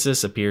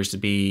consensus appears to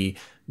be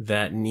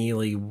that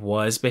Neely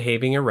was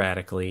behaving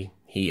erratically.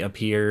 He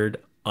appeared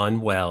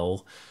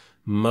unwell.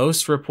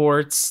 Most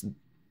reports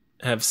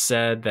have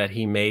said that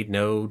he made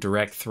no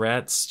direct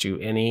threats to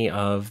any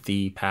of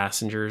the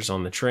passengers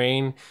on the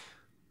train,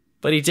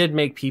 but he did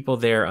make people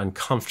there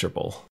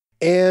uncomfortable.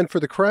 And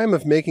for the crime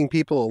of making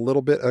people a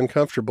little bit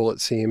uncomfortable,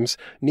 it seems,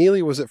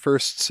 Neely was at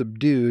first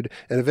subdued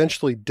and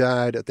eventually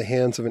died at the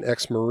hands of an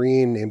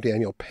ex-Marine named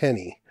Daniel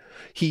Penny.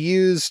 He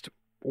used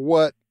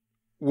what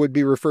would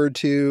be referred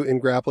to in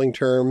grappling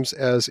terms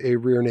as a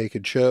rear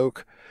naked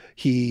choke.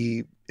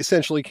 He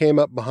essentially came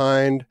up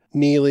behind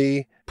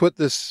Neely, put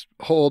this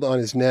hold on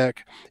his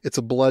neck. It's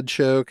a blood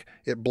choke.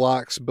 It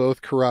blocks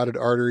both carotid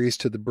arteries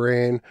to the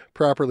brain.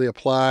 Properly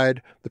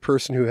applied, the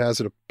person who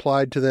has it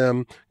applied to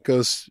them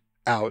goes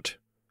out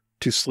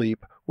to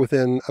sleep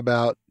within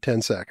about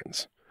 10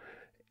 seconds.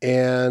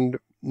 And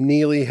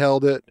Neely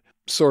held it.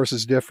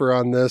 Sources differ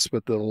on this,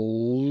 but the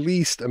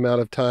least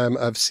amount of time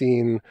I've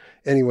seen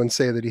anyone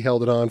say that he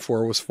held it on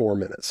for was 4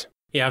 minutes.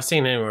 Yeah, I've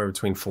seen anywhere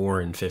between 4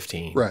 and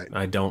 15. Right.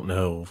 I don't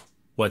know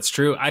what's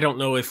true. I don't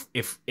know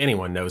if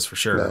anyone knows for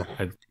sure.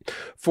 No.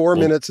 4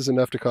 minutes is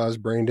enough to cause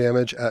brain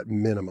damage at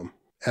minimum.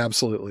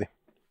 Absolutely.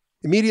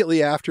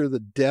 Immediately after the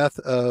death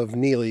of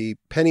Neely,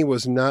 Penny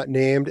was not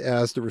named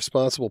as the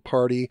responsible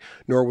party,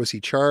 nor was he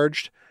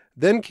charged.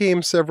 Then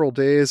came several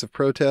days of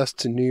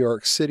protests in New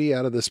York City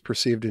out of this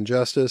perceived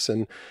injustice,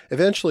 and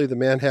eventually the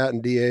Manhattan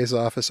DA's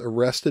office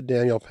arrested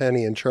Daniel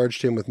Penny and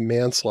charged him with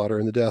manslaughter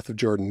in the death of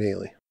Jordan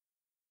Neely.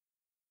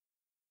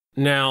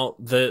 Now,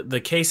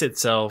 the case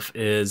itself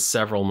is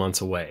several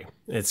months away.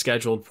 It's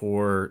scheduled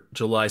for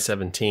July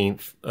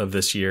 17th of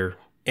this year,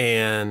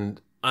 and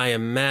I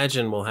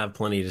imagine we'll have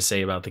plenty to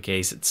say about the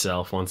case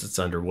itself once it's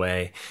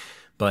underway.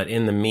 But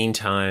in the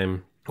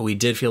meantime, we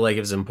did feel like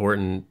it was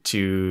important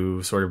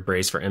to sort of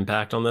brace for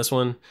impact on this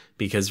one,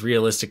 because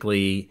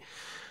realistically,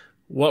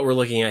 what we're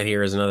looking at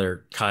here is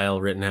another Kyle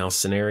Rittenhouse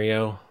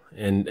scenario.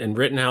 And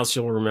Rittenhouse,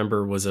 you'll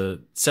remember, was a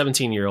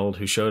 17-year-old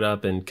who showed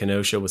up in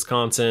Kenosha,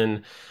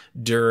 Wisconsin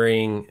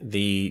during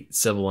the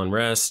civil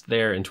unrest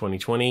there in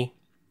 2020.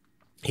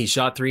 He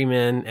shot 3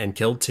 men and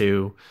killed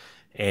 2.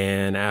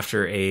 And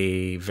after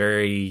a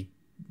very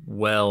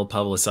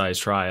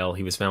well-publicized trial,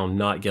 he was found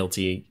not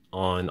guilty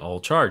on all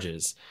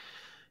charges.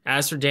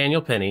 As for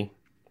Daniel Penny,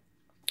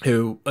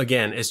 who,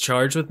 again, is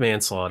charged with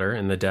manslaughter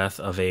in the death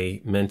of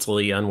a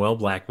mentally unwell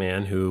black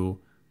man who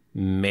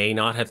may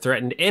not have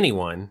threatened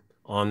anyone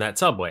on that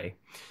subway.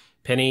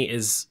 Penny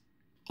is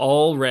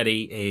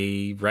already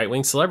a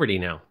right-wing celebrity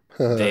now.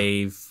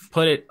 They've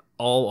put it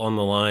all on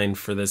the line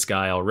for this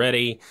guy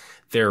already.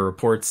 There are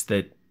reports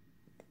that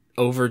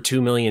over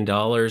 $2 million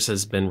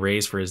has been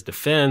raised for his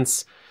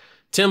defense.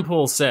 Tim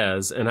Pool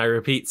says, and I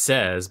repeat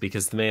says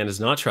because the man is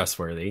not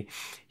trustworthy,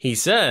 he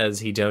says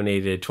he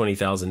donated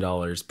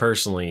 $20,000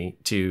 personally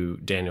to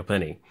Daniel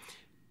Penny.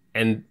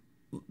 And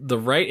the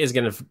right is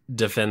going to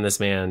defend this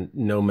man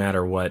no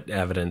matter what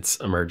evidence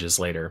emerges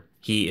later.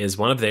 He is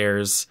one of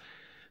theirs.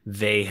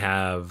 They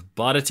have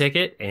bought a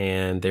ticket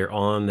and they're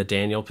on the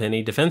Daniel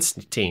Penny defense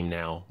team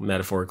now,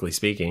 metaphorically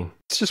speaking.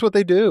 It's just what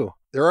they do.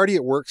 They're already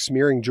at work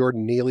smearing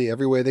Jordan Neely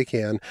every way they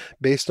can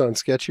based on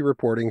sketchy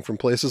reporting from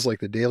places like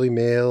the Daily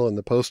Mail and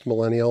the Post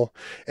Millennial.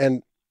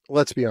 And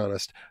let's be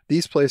honest,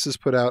 these places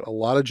put out a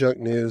lot of junk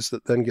news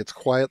that then gets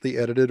quietly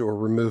edited or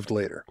removed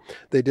later.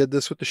 They did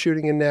this with the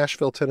shooting in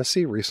Nashville,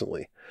 Tennessee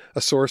recently.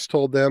 A source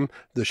told them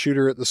the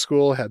shooter at the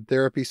school had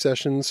therapy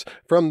sessions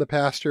from the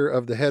pastor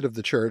of the head of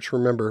the church.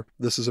 Remember,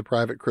 this is a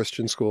private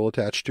Christian school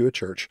attached to a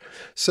church.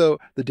 So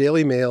the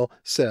Daily Mail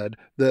said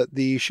that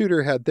the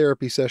shooter had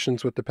therapy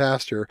sessions with the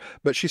pastor,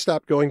 but she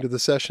stopped going to the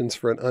sessions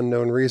for an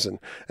unknown reason.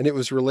 And it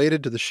was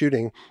related to the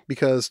shooting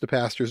because the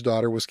pastor's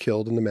daughter was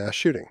killed in the mass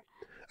shooting.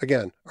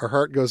 Again, our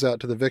heart goes out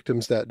to the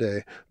victims that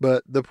day,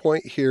 but the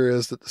point here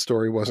is that the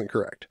story wasn't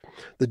correct.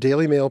 The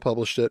Daily Mail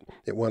published it,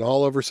 it went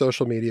all over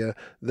social media,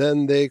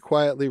 then they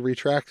quietly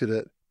retracted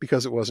it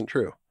because it wasn't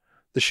true.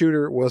 The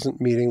shooter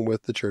wasn't meeting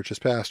with the church's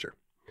pastor.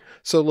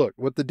 So look,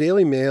 what the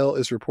Daily Mail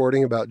is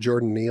reporting about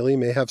Jordan Neely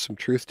may have some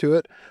truth to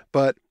it,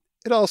 but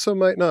it also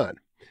might not.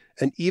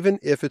 And even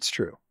if it's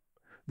true,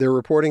 they're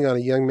reporting on a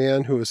young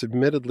man who was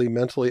admittedly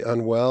mentally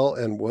unwell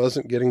and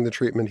wasn't getting the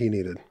treatment he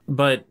needed.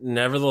 But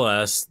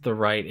nevertheless, the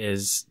right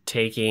is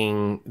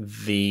taking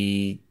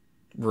the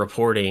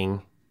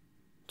reporting,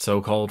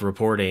 so-called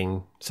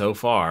reporting so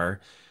far,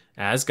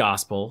 as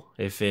gospel.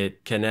 If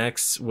it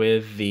connects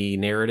with the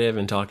narrative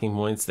and talking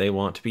points they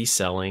want to be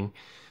selling,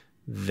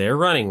 they're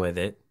running with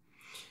it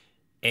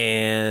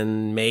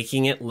and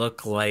making it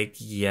look like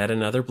yet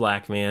another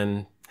black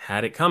man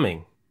had it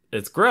coming.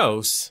 It's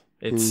gross.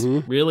 It's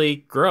really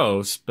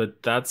gross,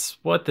 but that's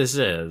what this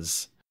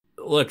is.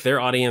 Look, their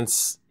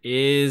audience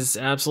is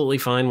absolutely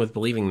fine with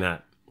believing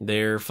that.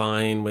 They're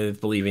fine with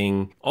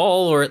believing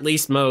all, or at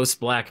least most,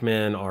 black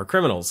men are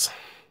criminals.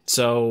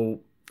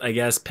 So I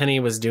guess Penny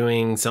was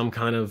doing some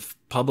kind of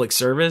public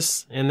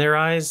service in their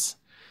eyes.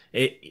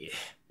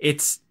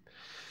 It's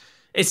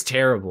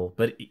terrible.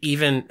 But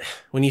even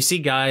when you see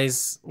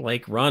guys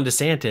like Ron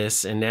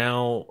DeSantis and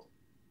now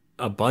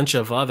a bunch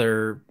of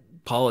other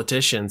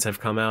politicians have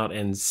come out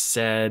and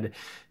said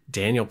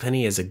Daniel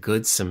Penny is a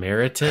good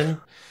Samaritan,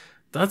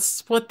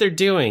 that's what they're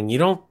doing. You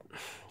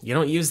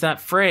don't use that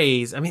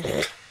phrase. I mean,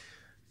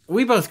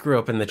 we both grew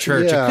up in the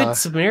church. Yeah, a good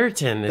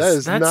Samaritan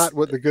that's not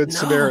what the good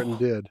Samaritan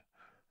did.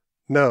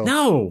 No.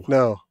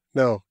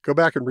 Go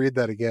back and read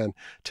that again.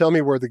 Tell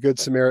me where the good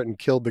Samaritan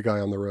killed the guy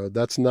on the road.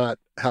 That's not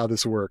how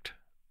this worked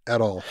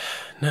at all.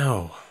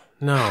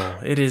 No,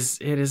 it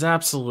is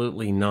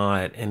absolutely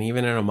not. And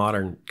even in a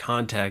modern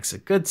context, a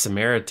good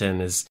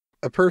Samaritan is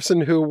a person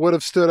who would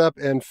have stood up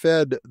and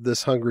fed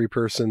this hungry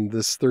person,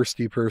 this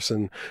thirsty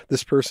person,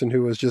 this person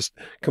who was just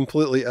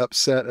completely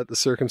upset at the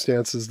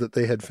circumstances that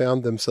they had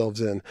found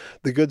themselves in.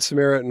 The good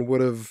Samaritan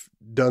would have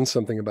done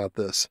something about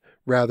this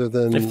rather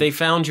than... If they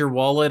found your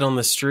wallet on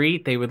the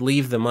street, they would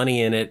leave the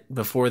money in it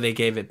before they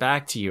gave it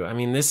back to you. I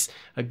mean,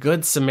 a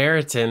good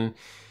Samaritan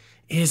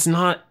is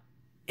not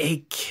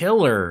a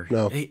killer.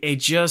 No.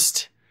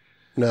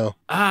 No.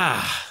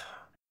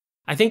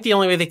 I think the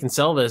only way they can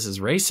sell this is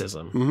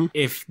racism. Mm-hmm.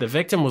 If the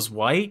victim was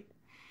white,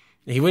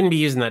 he wouldn't be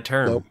using that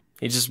term. Nope.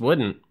 He just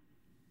wouldn't.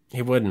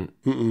 He wouldn't.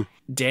 Mm-mm.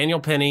 Daniel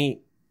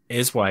Penny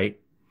is white.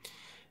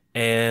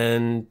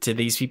 And to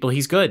these people,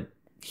 he's good.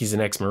 He's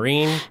an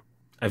ex-Marine.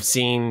 I've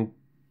seen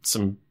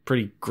some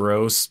pretty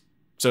gross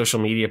social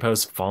media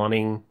posts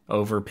fawning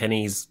over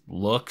Penny's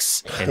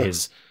looks and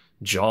his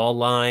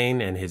jawline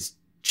and his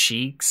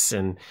cheeks,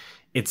 and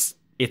it's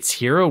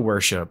hero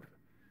worship.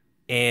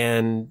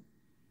 And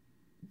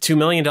 $2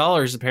 million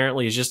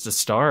apparently is just a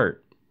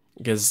start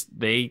because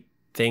they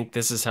think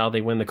this is how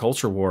they win the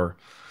culture war,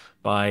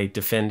 by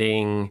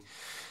defending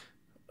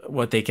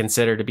what they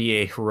consider to be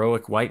a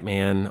heroic white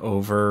man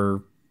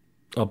over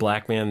a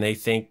black man they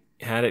think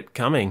had it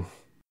coming.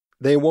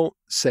 They won't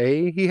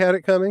say he had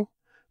it coming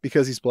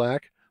because he's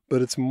black,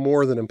 but it's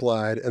more than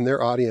implied, and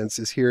their audience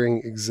is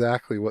hearing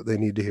exactly what they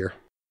need to hear.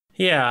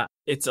 Yeah,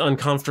 it's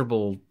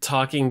uncomfortable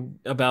talking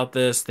about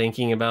this,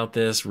 thinking about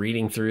this,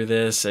 reading through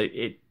this.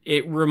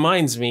 It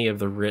reminds me of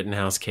the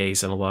Rittenhouse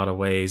case in a lot of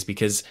ways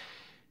because,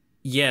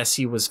 yes,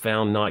 he was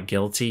found not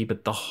guilty,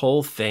 but the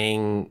whole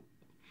thing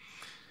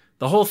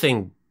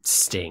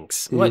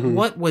stinks. Mm-hmm.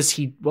 What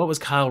was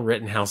Kyle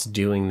Rittenhouse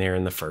doing there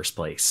in the first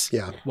place?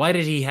 Yeah. Why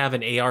did he have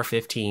an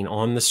AR-15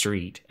 on the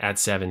street at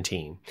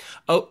 17?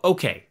 Oh,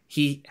 okay.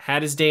 He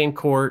had his day in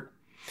court.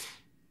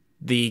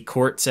 The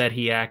court said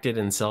he acted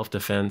in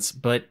self-defense,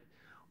 but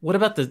what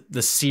about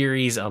the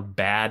series of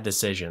bad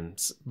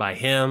decisions by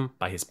him,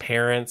 by his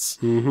parents,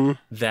 mm-hmm.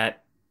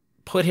 that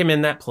put him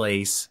in that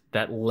place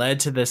that led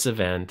to this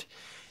event?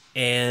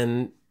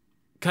 And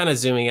kind of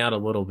zooming out a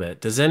little bit,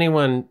 does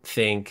anyone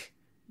think,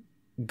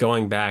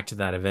 going back to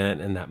that event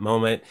and that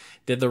moment,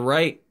 did the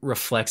right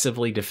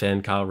reflexively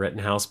defend Kyle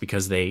Rittenhouse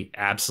because they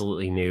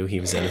absolutely knew he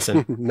was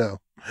innocent? No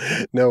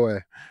way.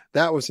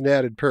 That was an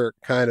added perk,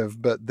 kind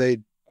of, but they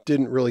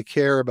didn't really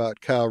care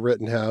about Kyle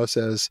Rittenhouse,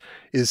 as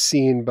is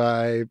seen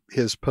by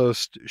his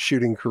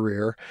post-shooting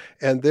career,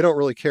 and they don't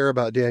really care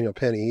about Daniel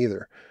Penny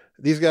either.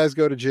 These guys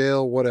go to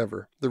jail,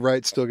 whatever. The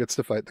right still gets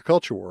to fight the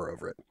culture war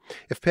over it.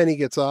 If Penny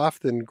gets off,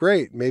 then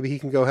great. Maybe he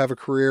can go have a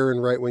career in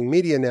right-wing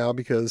media now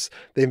because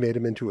they made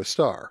him into a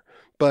star.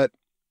 But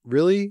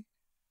really,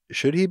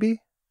 should he be?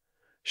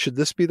 Should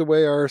this be the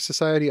way our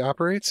society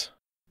operates?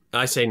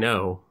 I say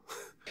no.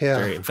 Yeah.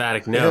 Very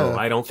emphatic no. Yeah.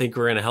 I don't think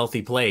we're in a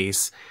healthy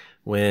place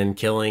when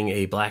killing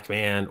a black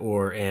man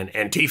or an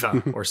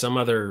Antifa or some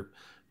other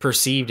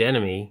perceived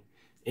enemy.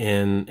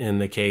 In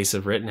the case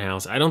of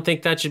Rittenhouse, I don't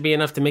think that should be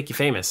enough to make you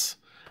famous.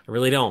 I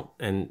really don't.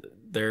 And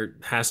there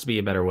has to be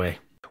a better way.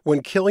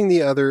 When killing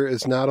the other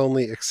is not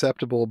only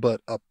acceptable,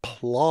 but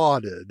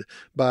applauded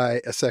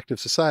by a sect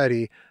of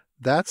society,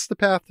 that's the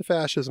path to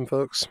fascism,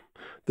 folks.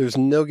 There's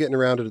no getting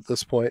around it at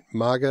this point.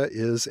 MAGA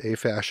is a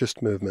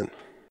fascist movement.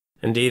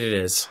 Indeed it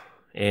is.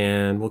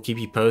 And we'll keep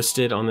you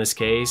posted on this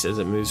case as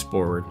it moves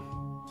forward.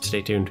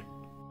 Stay tuned.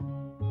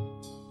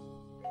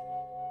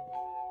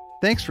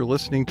 Thanks for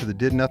listening to the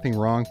Did Nothing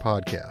Wrong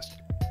podcast.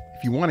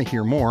 If you want to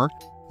hear more,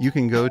 you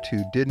can go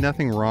to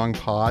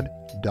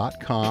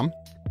didnothingwrongpod.com.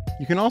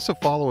 You can also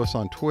follow us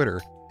on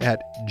Twitter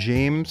at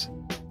James,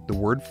 the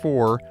word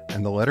 4,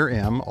 and the letter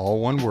M,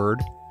 all one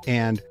word,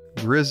 and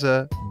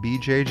Grizza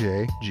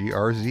BJJ,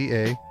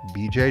 Grza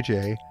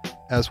BJJ,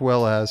 as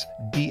well as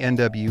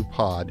DNW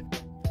Pod.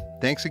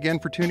 Thanks again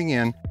for tuning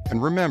in,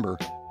 and remember,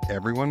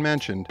 everyone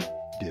mentioned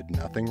did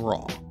nothing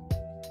wrong.